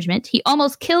encouragement, he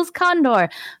almost kills Condor,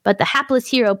 but the hapless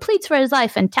hero pleads for his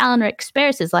life, and Talon Rick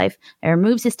spares his life and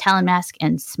removes his Talon mask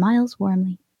and smiles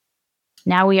warmly.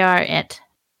 Now we are at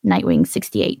Nightwing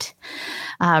 68.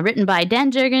 Written by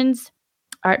Dan Jurgens,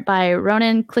 art by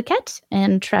Ronan Cliquette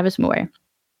and Travis Moore.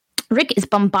 Rick is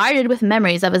bombarded with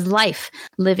memories of his life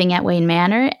living at Wayne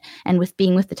Manor and with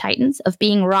being with the Titans, of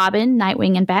being Robin,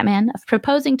 Nightwing, and Batman, of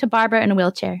proposing to Barbara in a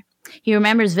wheelchair. He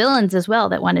remembers villains as well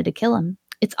that wanted to kill him.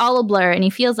 It's all a blur, and he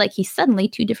feels like he's suddenly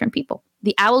 2 different people.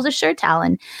 The owls assure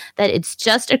Talon that it's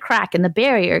just a crack in the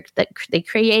barrier that they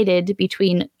created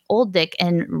between Old Dick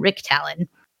and Rick Talon.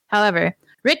 However,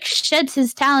 Rick sheds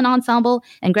his Talon ensemble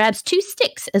and grabs 2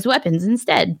 sticks as weapons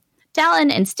instead.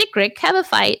 Talon and Stick Rick have a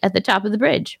fight at the top of the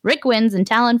bridge. Rick wins and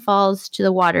Talon falls to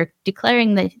the water,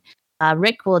 declaring that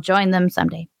Rick will join them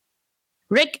someday.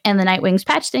 Rick and the Nightwings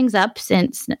patch things up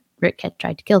since Rick had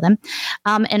tried to kill them.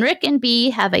 And Rick and Bee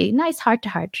have a nice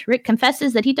heart-to-heart. Rick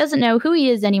confesses that he doesn't know who he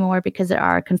is anymore because there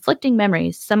are conflicting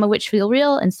memories, some of which feel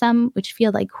real and some which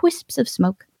feel like wisps of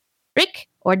smoke. Rick,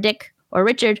 or Dick, or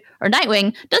Richard, or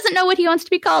Nightwing doesn't know what he wants to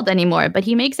be called anymore, but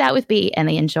he makes out with Bee and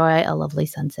they enjoy a lovely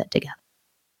sunset together.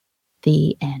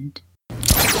 The end.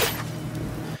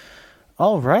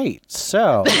 All right.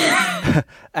 So,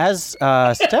 as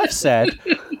Steph said,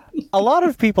 a lot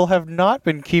of people have not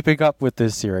been keeping up with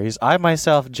this series. I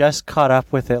myself just caught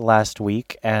up with it last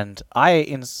week, and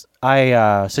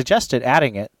I suggested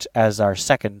adding it as our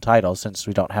second title since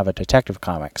we don't have a Detective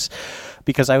Comics,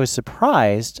 because I was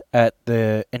surprised at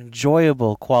the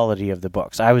enjoyable quality of the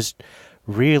books. I was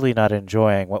really not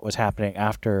enjoying what was happening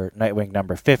after Nightwing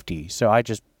number 50, so I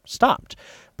just stopped.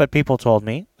 But people told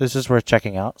me this is worth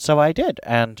checking out, so I did,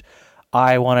 and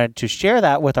I wanted to share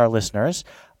that with our listeners.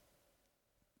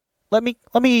 Let me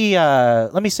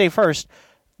say first,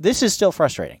 this is still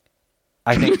frustrating.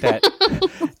 I think that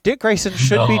Dick Grayson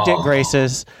should be Dick Grayson,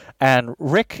 and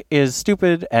Rick is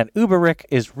stupid, and Uber Rick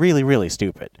is really, really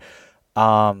stupid.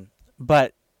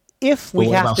 But if we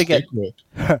have to get,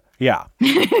 yeah,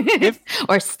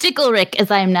 or Stickle Rick,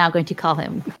 as I am now going to call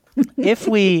him, if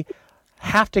we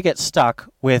have to get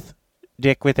stuck with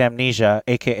Dick with amnesia,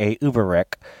 aka Uber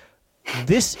Rick,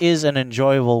 this is an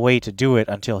enjoyable way to do it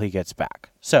until he gets back.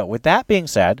 So, with that being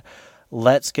said,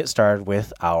 let's get started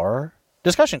with our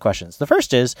discussion questions. The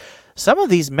first is, some of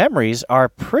these memories are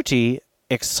pretty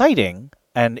exciting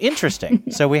and interesting.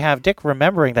 So we have Dick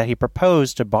remembering that he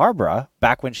proposed to Barbara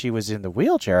back when she was in the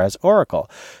wheelchair as Oracle.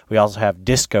 We also have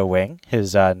Disco Wing,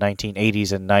 his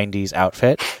 1980s and 90s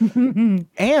outfit.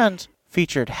 And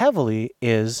featured heavily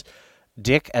is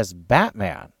Dick as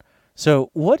Batman. So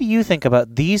what do you think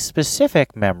about these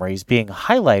specific memories being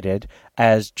highlighted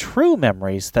as true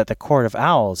memories that the Court of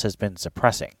Owls has been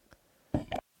suppressing?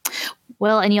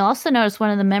 Well, and you also notice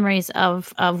one of the memories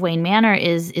of Wayne Manor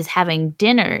is having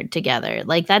dinner together.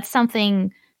 Like, that's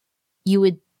something you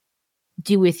would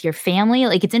do with your family.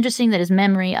 Like, it's interesting that his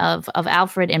memory of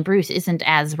Alfred and Bruce isn't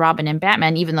as Robin and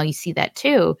Batman, even though you see that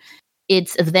too.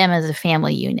 It's of them as a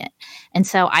family unit. And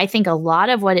so I think a lot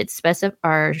of what it's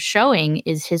are showing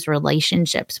is his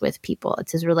relationships with people.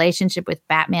 It's his relationship with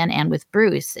Batman and with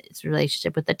Bruce. It's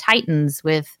relationship with the Titans,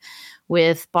 with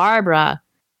Barbara,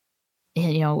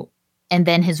 and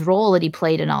then his role that he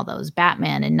played in all those,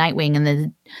 Batman and Nightwing, and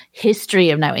the history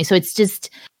of Nightwing. So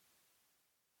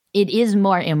it is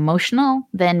more emotional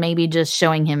than maybe just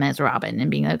showing him as Robin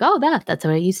and being like, oh, that's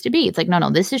what I used to be. It's like, no,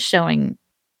 this is showing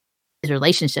his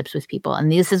relationships with people.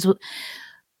 And this is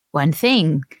one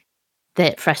thing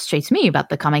that frustrates me about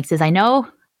the comics is I know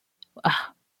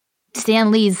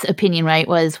Stan Lee's opinion, right,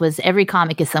 was every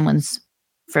comic is someone's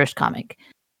first comic.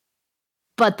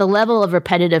 But the level of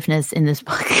repetitiveness in this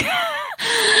book,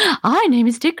 my name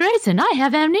is Dick Grayson. I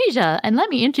have amnesia. And let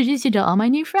me introduce you to all my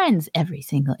new friends. Every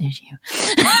single issue.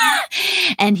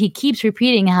 And he keeps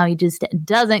repeating how he just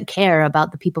doesn't care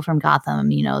about the people from Gotham,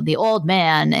 the old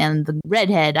man and the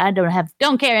redhead. I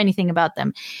don't care anything about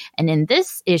them. And in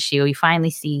this issue, you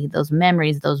finally see those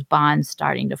memories, those bonds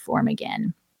starting to form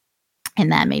again.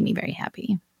 And that made me very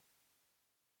happy.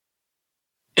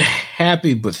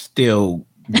 Happy, but still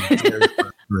very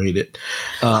frustrated.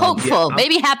 Hopeful. Yeah,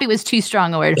 maybe happy was too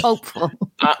strong a word. Hopeful.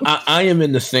 I am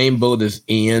in the same boat as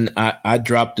Ian. I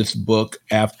dropped this book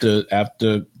after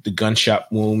the Gunshot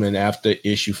Wound and after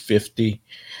issue 50.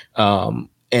 And,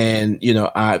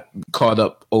 I caught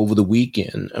up over the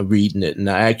weekend reading it. And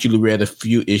I actually read a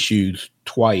few issues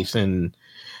twice. And,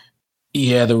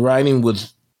 yeah, the writing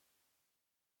was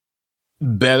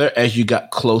better as you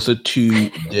got closer to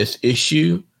this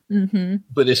issue. Mm-hmm.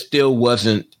 But it still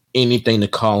wasn't anything to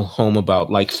call home about.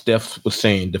 Like Steph was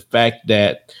saying, the fact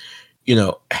that,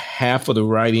 half of the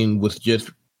writing was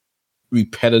just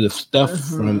repetitive stuff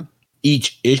from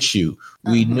each issue.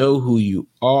 We know who you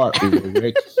are,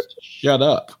 Rick. Shut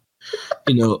up.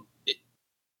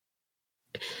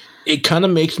 It kind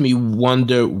of makes me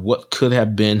wonder what could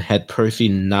have been had Percy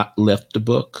not left the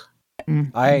book.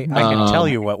 I can tell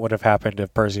you what would have happened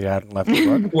if Percy hadn't left the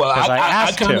book. Well, I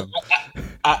asked him.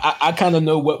 I kind of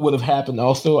know what would have happened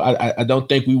also. I don't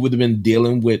think we would have been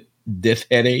dealing with this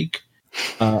headache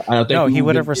I don't think no, he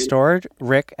would Uber have restored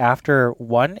Rick after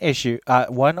one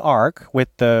arc with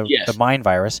the mind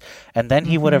virus, and then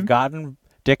he would have gotten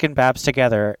Dick and Babs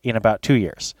together in about 2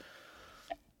 years.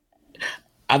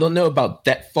 I don't know about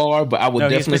that far, but I would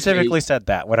definitely. He specifically said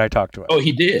that when I talked to him. Oh,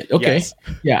 he did. Okay, yes.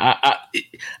 Yeah,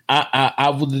 I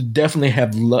would definitely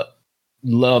have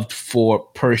loved for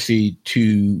Percy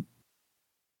to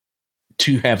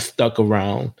have stuck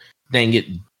around. Dang it,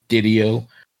 Didio.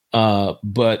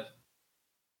 But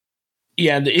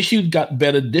yeah, the issue got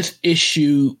better. This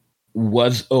issue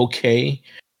was okay.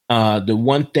 The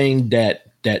one thing that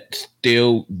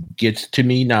still gets to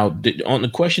me now on the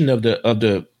question of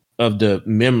the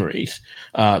memories,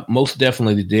 most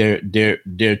definitely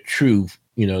they're true.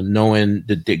 You know, knowing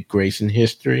the Dick Grayson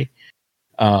history,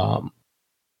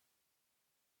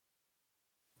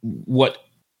 what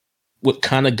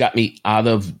kind of got me out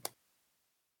of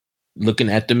looking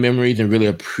at the memories and really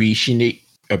appreciate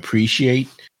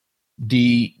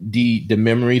the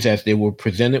memories as they were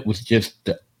presented was just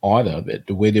the art of it,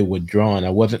 the way they were drawn. I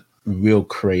wasn't real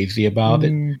crazy about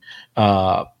it.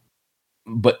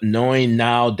 But knowing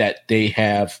now that they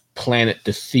have planted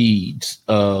the seeds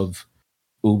of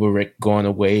Uberic going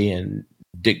away and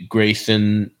Dick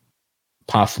Grayson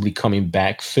possibly coming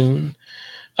back soon,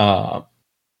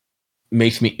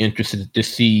 makes me interested to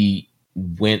see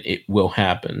when it will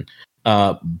happen.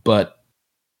 But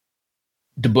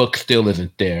the book still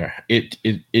isn't there. It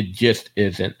just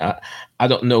isn't. I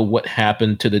don't know what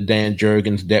happened to the Dan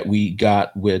Jurgens that we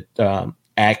got with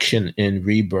Action in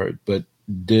Rebirth, but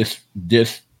this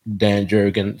Dan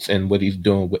Jurgens and what he's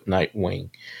doing with Nightwing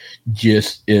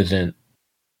just isn't.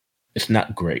 It's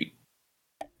not great.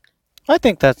 I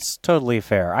think that's totally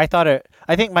fair. I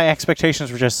think my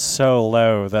expectations were just so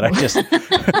low that I just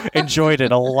enjoyed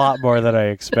it a lot more than I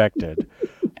expected.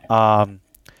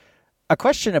 A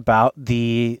question about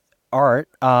the art.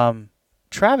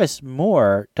 Travis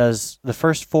Moore does the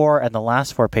first 4 and the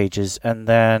last 4 pages, and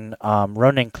then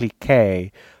Ronan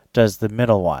Cliquet does the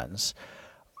middle ones.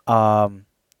 I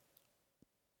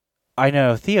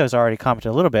know Theo's already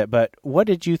commented a little bit, but what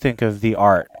did you think of the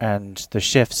art and the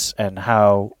shifts and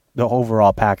how the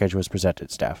overall package was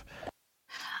presented, Steph?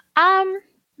 I'm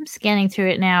scanning through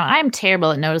it now. I'm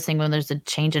terrible at noticing when there's a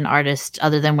change in artist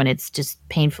other than when it's just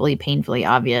painfully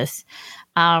obvious.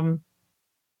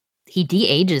 He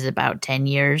de-ages about 10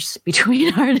 years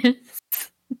between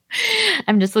artists.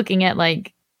 I'm just looking at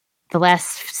like the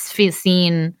last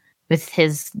scene with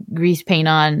his grease paint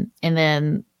on, and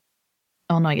then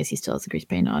oh no, I guess he still has the grease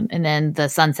paint on, and then the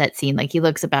sunset scene, like he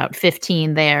looks about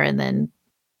 15 there and then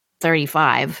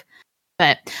 35.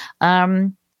 But I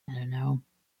don't know.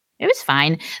 It was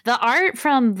fine. The art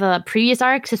from the previous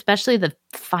arcs, especially the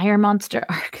Fire Monster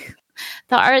arc,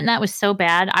 the art in that was so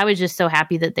bad. I was just so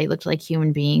happy that they looked like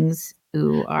human beings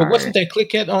who are. But wasn't that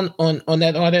Cliquet on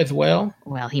that art as well?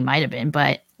 Well, he might have been,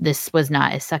 but this was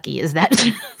not as sucky as that.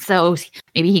 So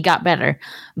maybe he got better.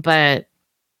 But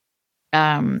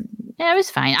yeah, it was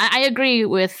fine. I agree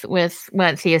with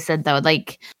what Thea said though.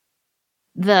 Like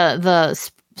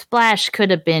the splash could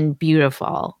have been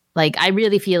beautiful. Like I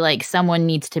really feel like someone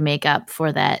needs to make up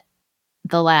for that.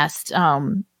 The last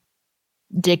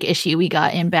Dick issue we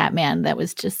got in Batman that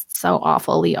was just so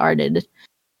awfully arted.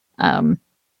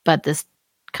 But this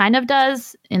kind of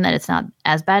does, in that it's not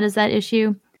as bad as that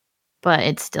issue, but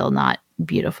it's still not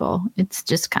beautiful. It's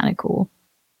just kind of cool.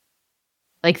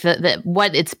 Like the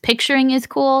what it's picturing is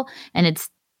cool and it's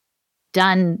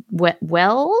done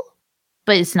well,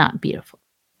 but it's not beautiful,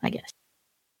 I guess.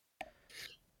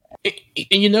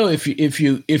 And you know, if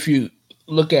you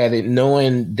look at it,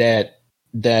 knowing that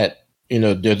you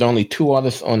know there's only 2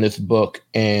 artists on this book,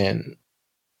 and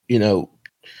you know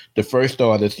the first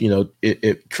artist, you know,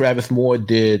 if Travis Moore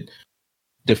did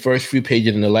the first few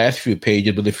pages and the last few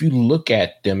pages, but if you look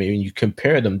at them and you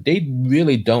compare them, they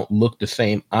really don't look the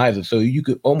same either. So you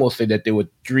could almost say that there were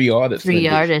 3 artists.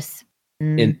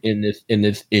 In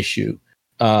this issue.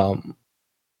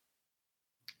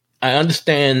 I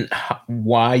understand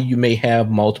why you may have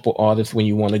multiple artists when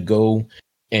you want to go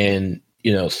and,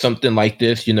 you know, something like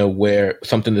this, you know, where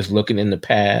something is looking in the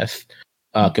past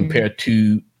compared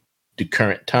to the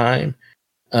current time.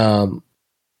 But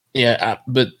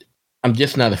I'm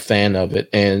just not a fan of it.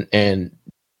 And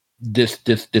this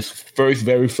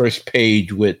very first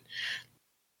page with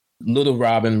Little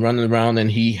Robin running around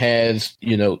and he has,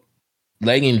 you know,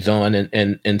 leggings on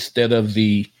and instead of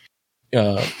the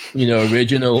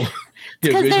original.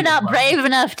 Because they're not brave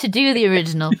enough to do the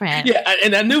original Frank. Yeah,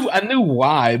 and I knew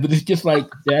why, but it's just like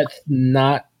that's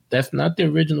not the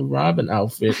original Robin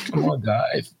outfit. Come on,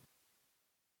 guys.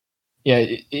 Yeah,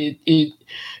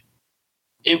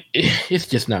 it's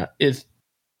just not.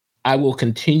 I will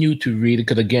continue to read it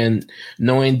because, again,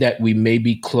 knowing that we may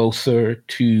be closer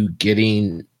to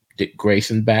getting Dick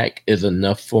Grayson back is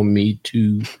enough for me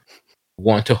to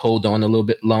want to hold on a little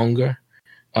bit longer.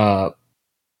 But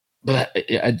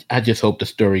I just hope the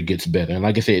story gets better. And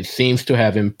like I said, it seems to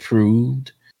have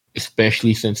improved,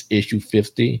 especially since issue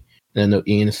 50. And I know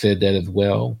Ian said that as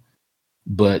well.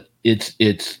 But it's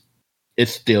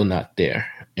still not there.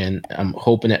 And I'm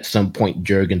hoping at some point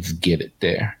Jurgens get it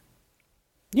there.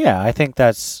 Yeah, I think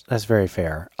that's very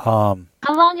fair. How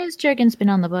long has Jurgens been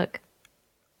on the book?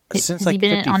 Since like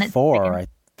 54,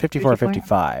 54 or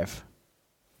 55.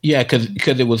 Yeah, because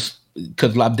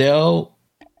Lobdell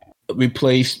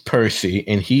replaced Percy,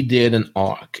 and he did an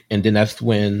arc, and then that's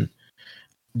when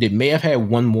they may have had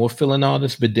one more filling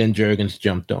artist, but then Jurgens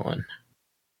jumped on.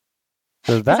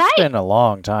 So that's been a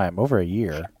long time, over a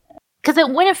year. Because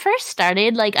when it first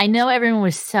started, like, I know everyone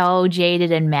was so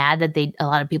jaded and mad that a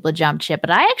lot of people jumped ship, but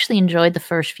I actually enjoyed the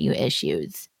first few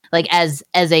issues, like as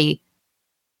a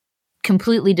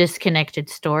completely disconnected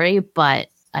story. But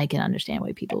I can understand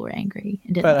why people were angry.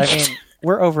 But I mean,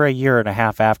 we're over a year and a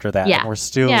half after that, and we're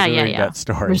still doing that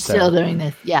story. We're still doing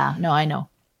this. Yeah, no, I know.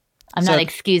 I'm not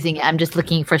excusing it. I'm just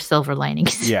looking for silver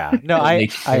linings. Yeah, no, I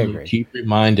agree. Keep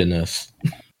reminding us.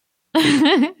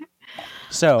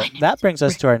 So that brings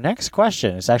us to our next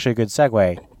question. It's actually a good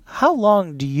segue. How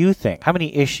long do you think, how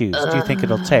many issues do you think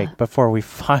it'll take before we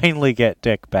finally get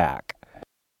Dick back?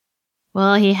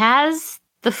 Well, he has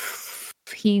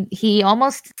he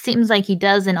almost seems like he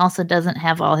does and also doesn't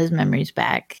have all his memories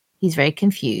back. He's very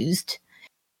confused.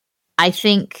 I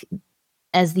think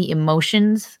as the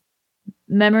emotions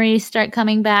memories start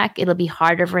coming back, it'll be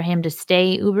harder for him to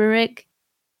stay Uberic.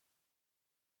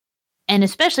 And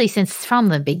especially since from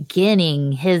the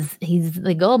beginning, he's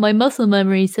like, oh, my muscle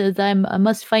memory says I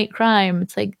must fight crime.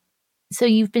 It's like, so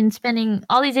you've been spending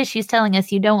all these issues telling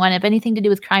us you don't want to have anything to do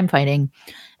with crime fighting,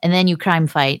 and then you crime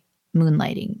fight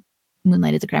Moonlighting.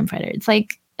 Moonlight is a crime fighter. It's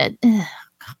like,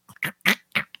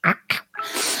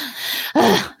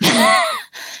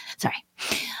 sorry,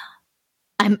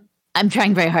 I'm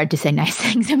trying very hard to say nice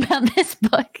things about this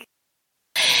book.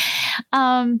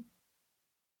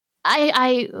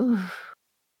 I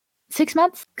 6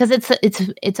 months, because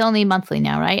it's only monthly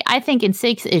now, right? I think in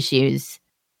 6 issues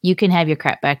you can have your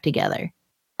crap back together,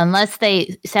 unless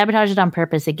they sabotage it on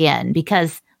purpose again.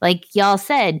 Because, like y'all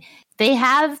said, they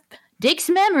have Dick's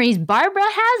memories. Barbara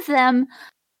has them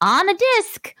on a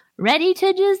disc, ready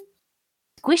to just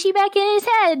squishy back in his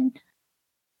head,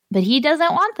 but he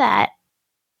doesn't want that.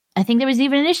 I think there was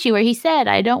even an issue where he said,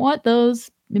 "I don't want those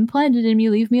implanted in me.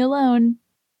 Leave me alone."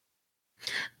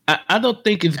 I don't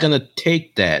think it's gonna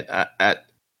take that.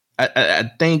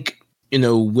 I think,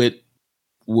 with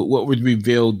what was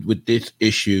revealed with this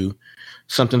issue,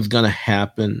 something's gonna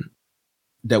happen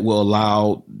that will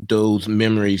allow those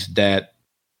memories that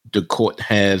the court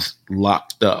has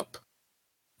locked up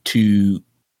to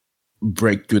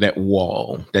break through that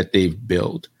wall that they've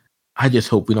built. I just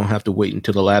hope we don't have to wait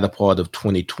until the latter part of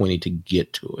 2020 to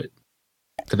get to it,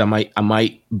 because I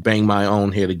might bang my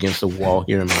own head against the wall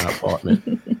here in my apartment.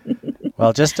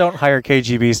 Well, just don't hire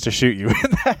KGBs to shoot you in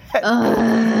the head.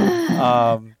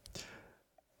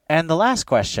 And the last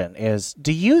question is,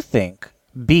 do you think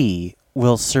B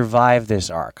will survive this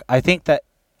arc? I think that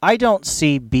I don't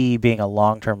see B being a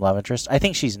long-term love interest. I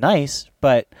think she's nice,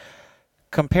 but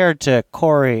compared to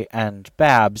Corey and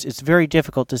Babs, it's very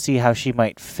difficult to see how she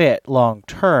might fit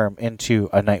long-term into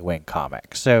a Nightwing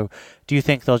comic. So do you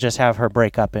think they'll just have her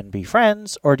break up and be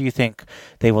friends, or do you think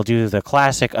they will do the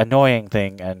classic annoying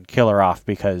thing and kill her off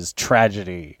because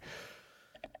tragedy?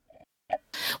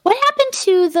 What happened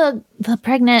to the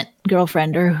pregnant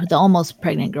girlfriend, or the almost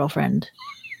pregnant girlfriend?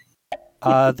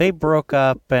 They broke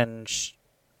up, and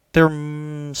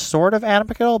they're sort of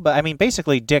amicable, but I mean,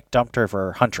 basically Dick dumped her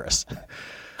for Huntress.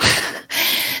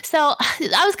 So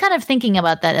I was kind of thinking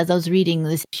about that as I was reading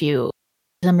this issue.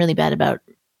 I'm really bad about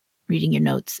reading your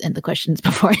notes and the questions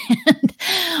beforehand.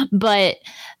 But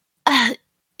I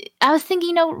was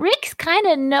thinking, Rick's kind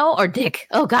of or Dick.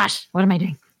 Oh gosh, what am I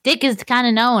doing? Dick is kind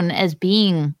of known as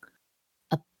being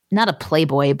not a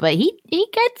playboy, but he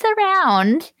gets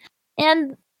around,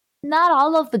 and not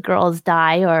all of the girls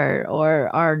die or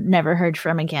are never heard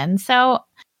from again. So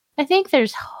I think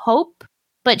there's hope,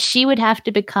 but she would have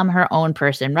to become her own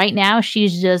person. Right now,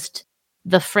 she's just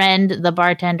the friend, the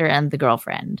bartender, and the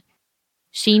girlfriend.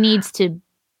 She needs to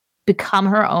become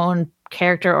her own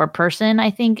character or person,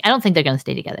 I think. I don't think they're going to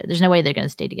stay together. There's no way they're going to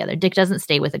stay together. Dick doesn't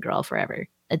stay with a girl forever.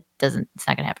 It's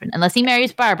not going to happen. Unless he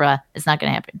marries Barbara, it's not going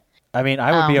to happen. I mean,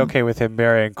 I would be okay with him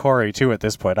marrying Corey too at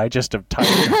this point. I just am tired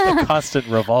of the constant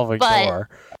revolving door.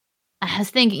 I was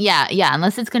thinking,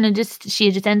 unless it's going to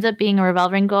she just ends up being a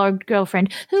revolving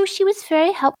girlfriend who she was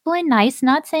very helpful and nice,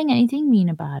 not saying anything mean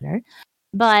about her.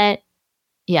 But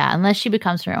yeah, unless she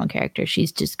becomes her own character,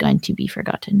 she's just going to be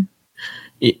forgotten.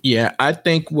 Yeah, I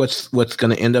think what's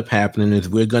going to end up happening is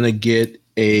we're going to get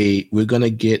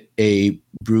a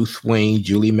Bruce Wayne,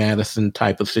 Julie Madison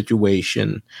type of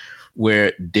situation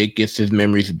where Dick gets his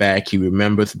memories back. He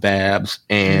remembers Babs,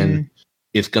 and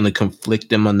it's going to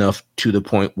conflict him enough to the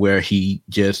point where he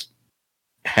just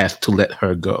has to let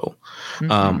her go.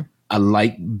 I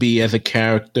like B as a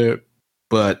character,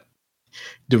 but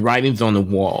the writing's on the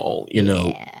wall, you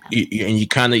know, and you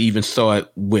kind of even saw it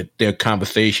with their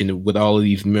conversation with all of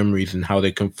these memories and how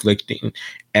they're conflicting.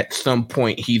 At some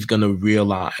point, he's going to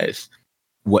realize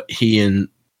what he and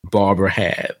Barbara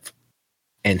have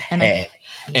and had.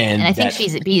 And I think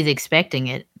he's expecting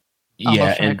it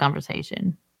almost from the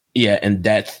conversation. Yeah, and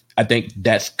I think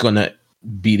that's going to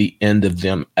be the end of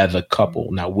them as a couple.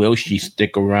 Now, will she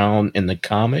stick around in the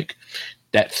comic?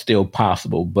 That's still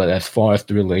possible. But as far as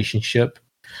the relationship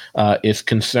is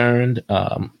concerned,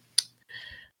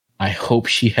 I hope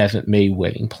she hasn't made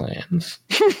wedding plans.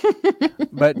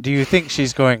 But do you think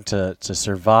she's going to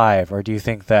survive, or do you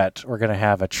think that we're going to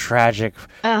have a tragic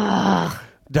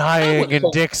dying in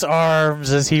Dick's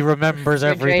arms as he remembers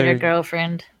everything? Greater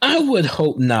girlfriend. I would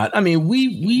hope not. I mean,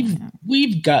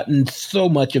 we've gotten so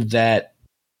much of that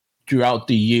throughout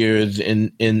the years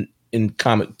in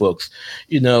comic books.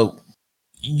 You know,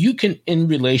 you can end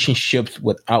relationships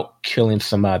without killing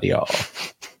somebody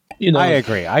off. You know, I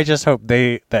agree. I just hope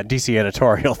that DC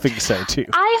editorial thinks so too.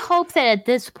 I hope that at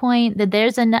this point that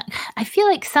there's enough. I feel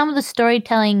like some of the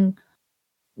storytelling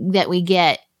that we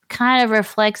get kind of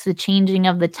reflects the changing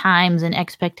of the times and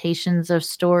expectations of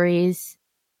stories.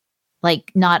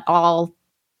 Like, not all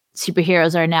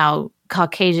superheroes are now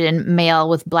Caucasian male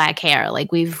with black hair.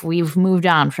 Like, we've moved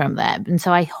on from that. And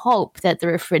so I hope that the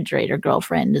refrigerator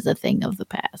girlfriend is a thing of the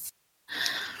past.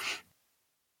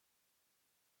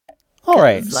 All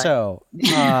right. So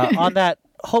on that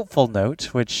hopeful note,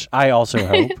 which I also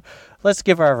hope, let's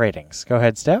give our ratings. Go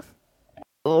ahead, Steph.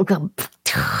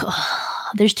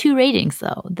 There's two ratings,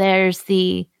 though. There's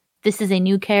this is a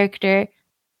new character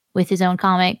with his own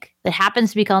comic that happens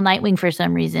to be called Nightwing for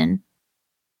some reason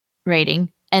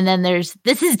rating. And then there's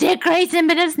this is Dick Grayson,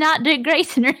 but it's not Dick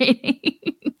Grayson rating.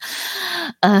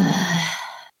 The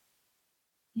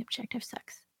objective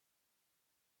sucks.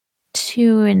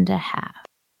 2.5.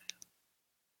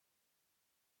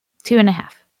 2.5.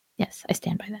 Yes, I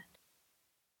stand by that.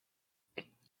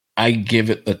 I give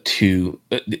it a 2.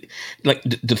 Like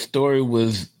the story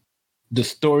was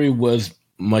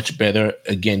much better.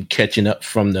 Again, catching up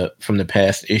from the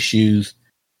past issues.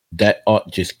 That art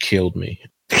just killed me.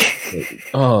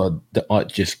 The art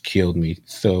just killed me.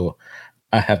 So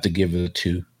I have to give it a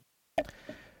 2.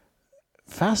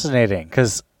 Fascinating,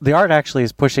 because the art actually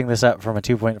is pushing this up from a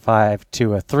 2.5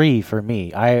 to a 3 for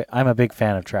me. I'm a big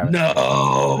fan of Travis.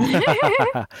 No!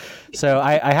 So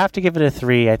I have to give it a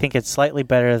 3. I think it's slightly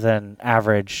better than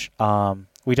average.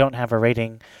 We don't have a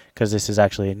rating because this is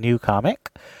actually a new comic,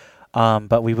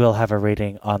 but we will have a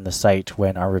rating on the site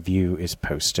when our review is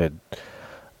posted,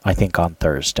 I think on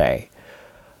Thursday.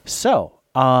 So,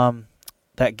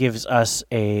 that gives us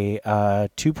a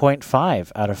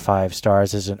 2.5 out of 5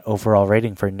 stars as an overall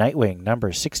rating for Nightwing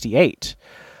number 68.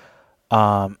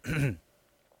 That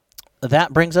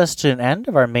brings us to an end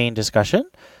of our main discussion.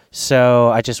 So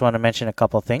I just want to mention a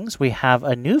couple things. We have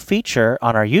a new feature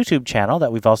on our YouTube channel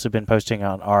that we've also been posting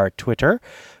on our Twitter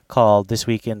called This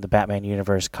Week in the Batman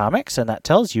Universe Comics, and that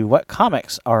tells you what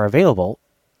comics are available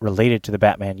related to the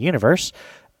Batman universe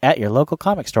at your local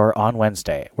comic store on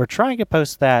Wednesday. We're trying to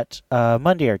post that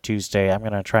Monday or Tuesday. I'm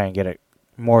going to try and get it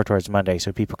more towards Monday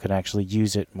so people can actually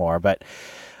use it more. But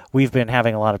we've been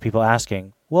having a lot of people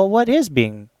asking, well, what is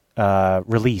being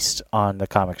released on the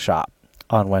comic shop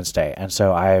on Wednesday? And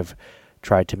so I've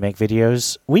tried to make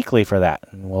videos weekly for that,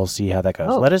 and we'll see how that goes.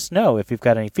 Oh. Let us know if you've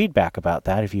got any feedback about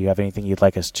that, if you have anything you'd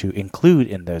like us to include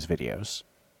in those videos.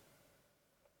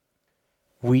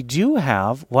 We do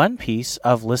have one piece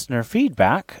of listener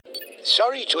feedback.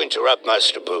 Sorry to interrupt,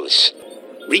 Master Booth.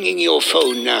 Ringing your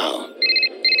phone now.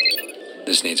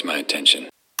 This needs my attention.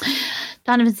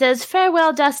 Donovan says,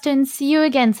 farewell, Dustin. See you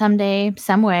again someday,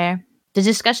 somewhere. The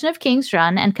discussion of King's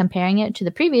Run and comparing it to the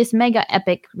previous mega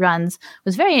epic runs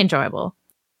was very enjoyable.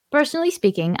 Personally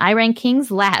speaking, I rank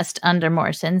King's last under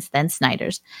Morrison's, then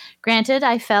Snyder's. Granted,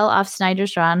 I fell off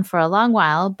Snyder's run for a long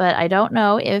while, but I don't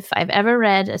know if I've ever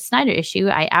read a Snyder issue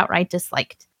I outright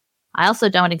disliked. I also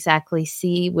don't exactly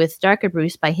see with Darker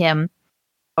Bruce by him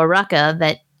or Rucka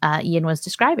that Ian was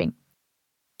describing.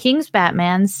 King's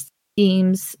Batman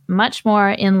seems much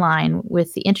more in line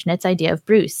with the internet's idea of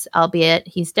Bruce, albeit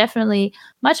he's definitely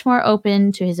much more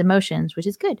open to his emotions, which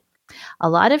is good. A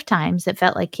lot of times it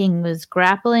felt like King was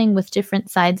grappling with different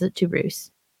sides to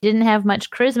Bruce. He didn't have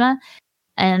much charisma,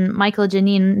 and Michael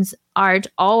Giannini's art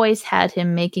always had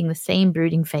him making the same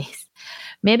brooding face.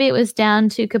 Maybe it was down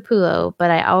to Capullo,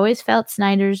 but I always felt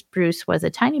Snyder's Bruce was a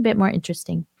tiny bit more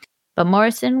interesting. But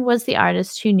Morrison was the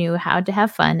artist who knew how to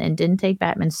have fun and didn't take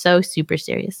Batman so super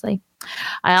seriously.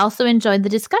 I also enjoyed the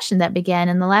discussion that began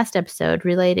in the last episode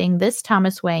relating this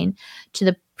Thomas Wayne to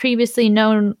the previously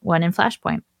known one in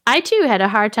Flashpoint. I too had a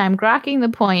hard time grokking the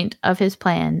point of his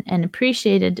plan and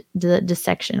appreciated the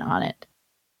dissection on it.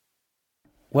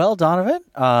 Well, Donovan,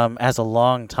 as a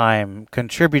long-time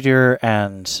contributor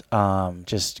and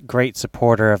just great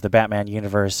supporter of the Batman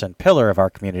universe and pillar of our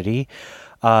community,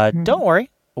 don't worry.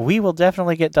 We will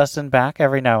definitely get Dustin back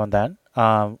every now and then.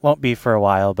 Won't be for a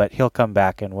while, but he'll come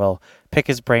back and we'll pick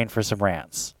his brain for some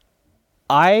rants.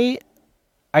 I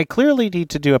clearly need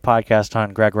to do a podcast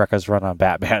on Greg Rucka's run on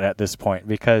Batman at this point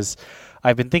because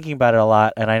I've been thinking about it a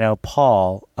lot, and I know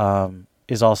Paul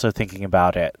is also thinking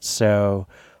about it. So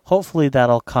hopefully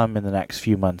that'll come in the next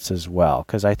few months as well,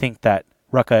 because I think that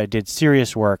Rucka did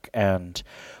serious work, and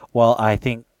while I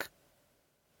think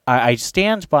I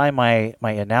stand by my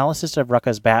analysis of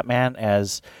Rucka's Batman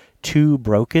as too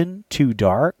broken, too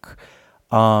dark,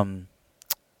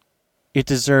 it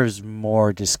deserves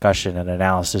more discussion and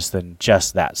analysis than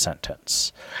just that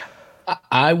sentence.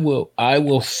 I will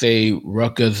say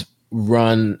Rucka's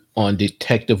run on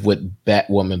Detective with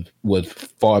Batwoman was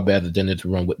far better than his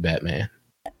run with Batman.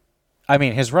 I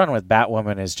mean, his run with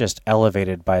Batwoman is just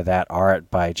elevated by that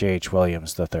art by J.H.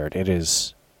 Williams III. It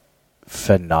is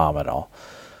phenomenal.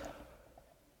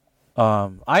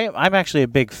 I'm actually a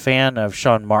big fan of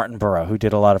Sean Martinborough, who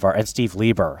did a lot of art, and Steve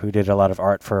Lieber, who did a lot of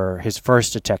art for his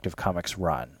first Detective Comics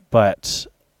run. But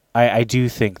I do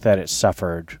think that it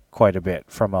suffered quite a bit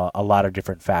from a lot of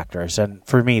different factors. And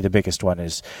for me, the biggest one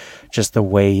is just the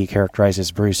way he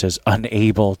characterizes Bruce as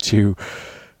unable to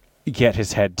get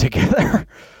his head together.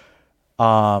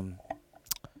 I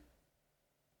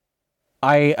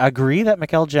agree that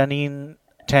Mikel Janin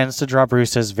tends to draw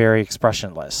Bruce as very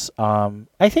expressionless.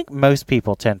 I think most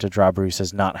people tend to draw Bruce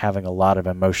as not having a lot of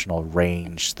emotional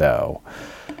range, though.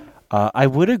 I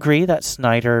would agree that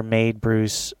Snyder made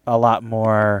Bruce a lot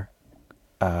more...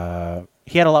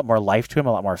 he had a lot more life to him,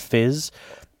 a lot more fizz.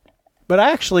 But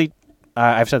I actually...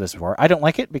 I've said this before. I don't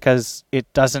like it because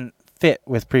it doesn't fit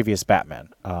with previous Batman.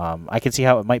 I can see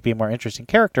how it might be a more interesting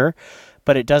character,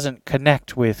 but it doesn't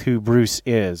connect with who Bruce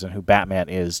is and who Batman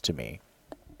is to me.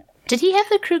 Did he have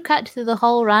the crew cut through the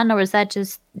whole run, or was that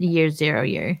just year 0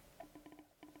 year?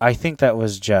 I think that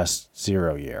was just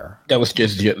 0 year. That was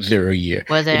just 0 year.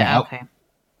 Was it? Yeah, okay.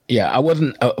 I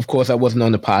wasn't. Of course, I wasn't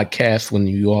on the podcast when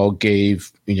you all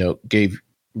gave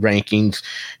rankings.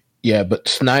 Yeah, but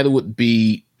Snyder would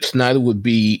be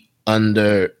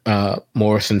under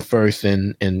Morrison first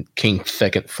and King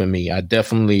second for me. I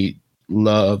definitely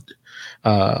loved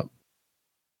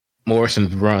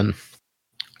Morrison's run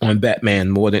on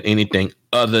Batman more than anything,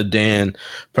 other than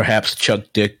perhaps Chuck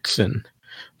Dixon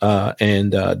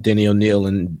and Denny O'Neil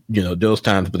and those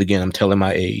times. But again, I'm telling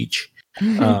my age.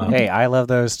 Hey, I love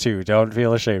those too. Don't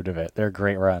feel ashamed of it. They're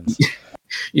great runs.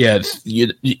 Yes,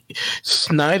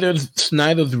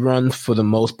 Snyder's run for the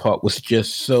most part was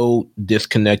just so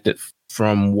disconnected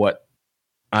from what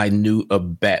I knew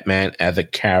of Batman as a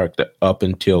character up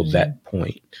until that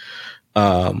point.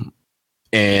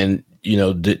 And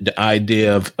the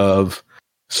idea of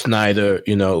Snyder,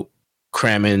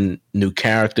 cramming new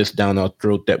characters down our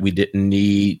throat that we didn't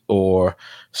need, or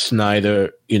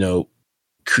Snyder,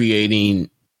 creating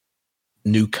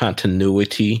new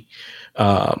continuity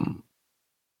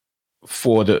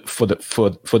for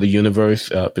the universe,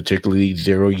 particularly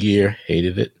 0 year.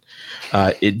 Hated it.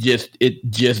 It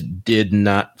just did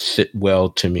not sit well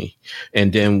to me.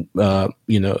 And then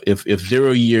if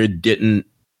 0 year didn't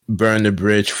burn the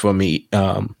bridge for me,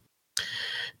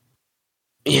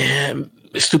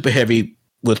 Super Heavy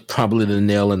was probably the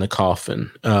nail in the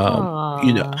coffin.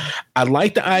 I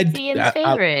like the idea.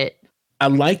 Favorite. I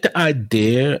like the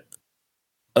idea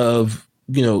of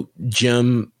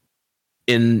Jim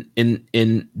in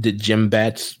the Jim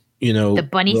Bats, the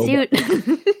bunny suit.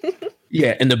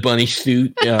 Yeah, in the bunny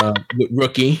suit with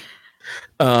Rookie.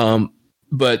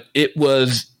 But it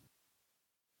was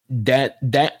that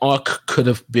arc could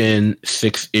have been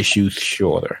 6 issues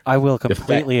shorter. I will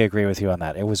completely agree with you on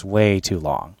that. It was way too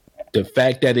long. the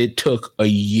fact that it took a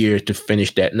year to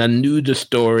finish that, and I knew the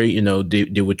story. You know,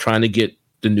 they were trying to get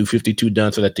the New 52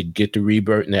 done so that they get the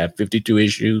Rebirth and have 52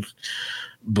 issues.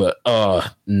 But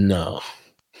no,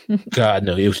 God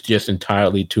no, it was just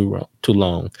entirely too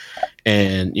long.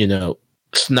 And you know,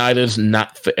 Snyder's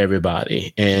not for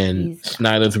everybody, and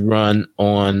Snyder's run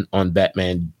on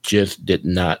Batman just did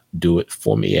not do it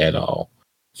for me at all.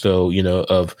 So you know,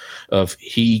 of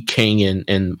he, King,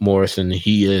 and Morrison,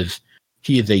 he is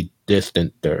a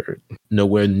distant third,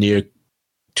 nowhere near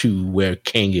to where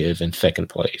King is in second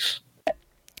place.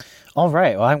 All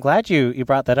right. Well, I'm glad you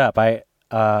brought that up. I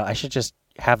should just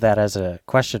have that as a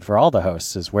question for all the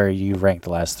hosts, is where you rank the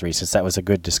last three, since that was a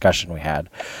good discussion we had.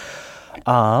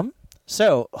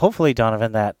 So hopefully,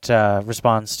 Donovan, that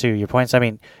responds to your points. I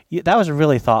mean, that was a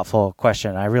really thoughtful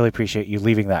question. I really appreciate you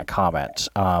leaving that comment.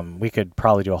 We could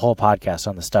probably do a whole podcast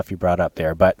on the stuff you brought up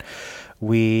there, but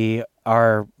we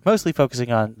are mostly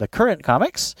focusing on the current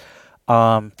comics.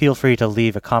 Feel free to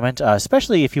leave a comment,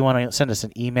 especially if you want to send us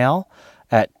an email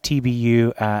at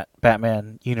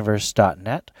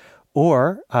tbu@batmanuniverse.net,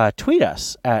 or tweet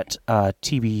us at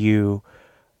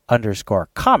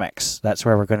TBU_comics. That's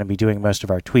where we're going to be doing most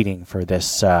of our tweeting for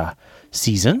this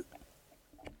season.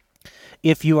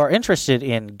 If you are interested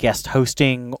in guest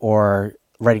hosting or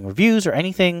writing reviews or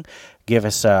anything, give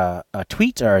us a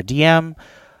tweet or a DM.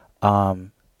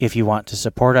 If you want to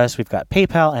support us, we've got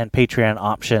PayPal and Patreon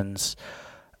options.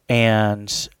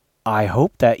 And I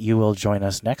hope that you will join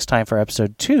us next time for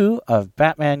episode 2 of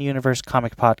Batman Universe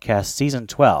Comic Podcast Season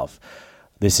 12.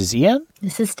 This is Ian.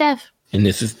 This is Steph. And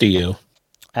this is Theo.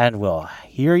 And we'll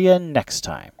hear you next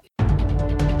time.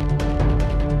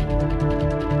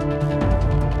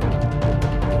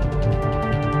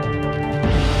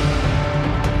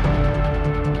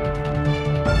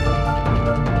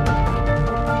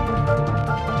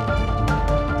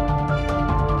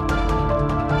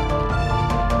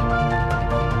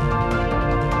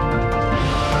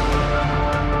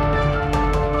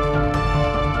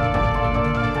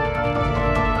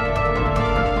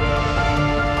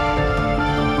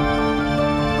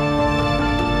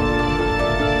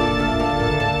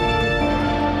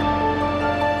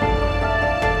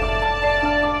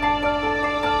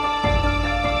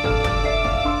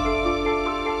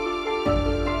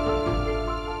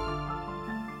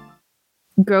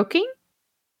 Groking?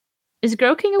 Is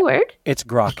groking a word? It's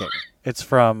grokking. It's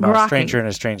from Stranger in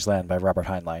a Strange Land by Robert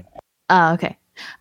Heinlein. Oh, okay.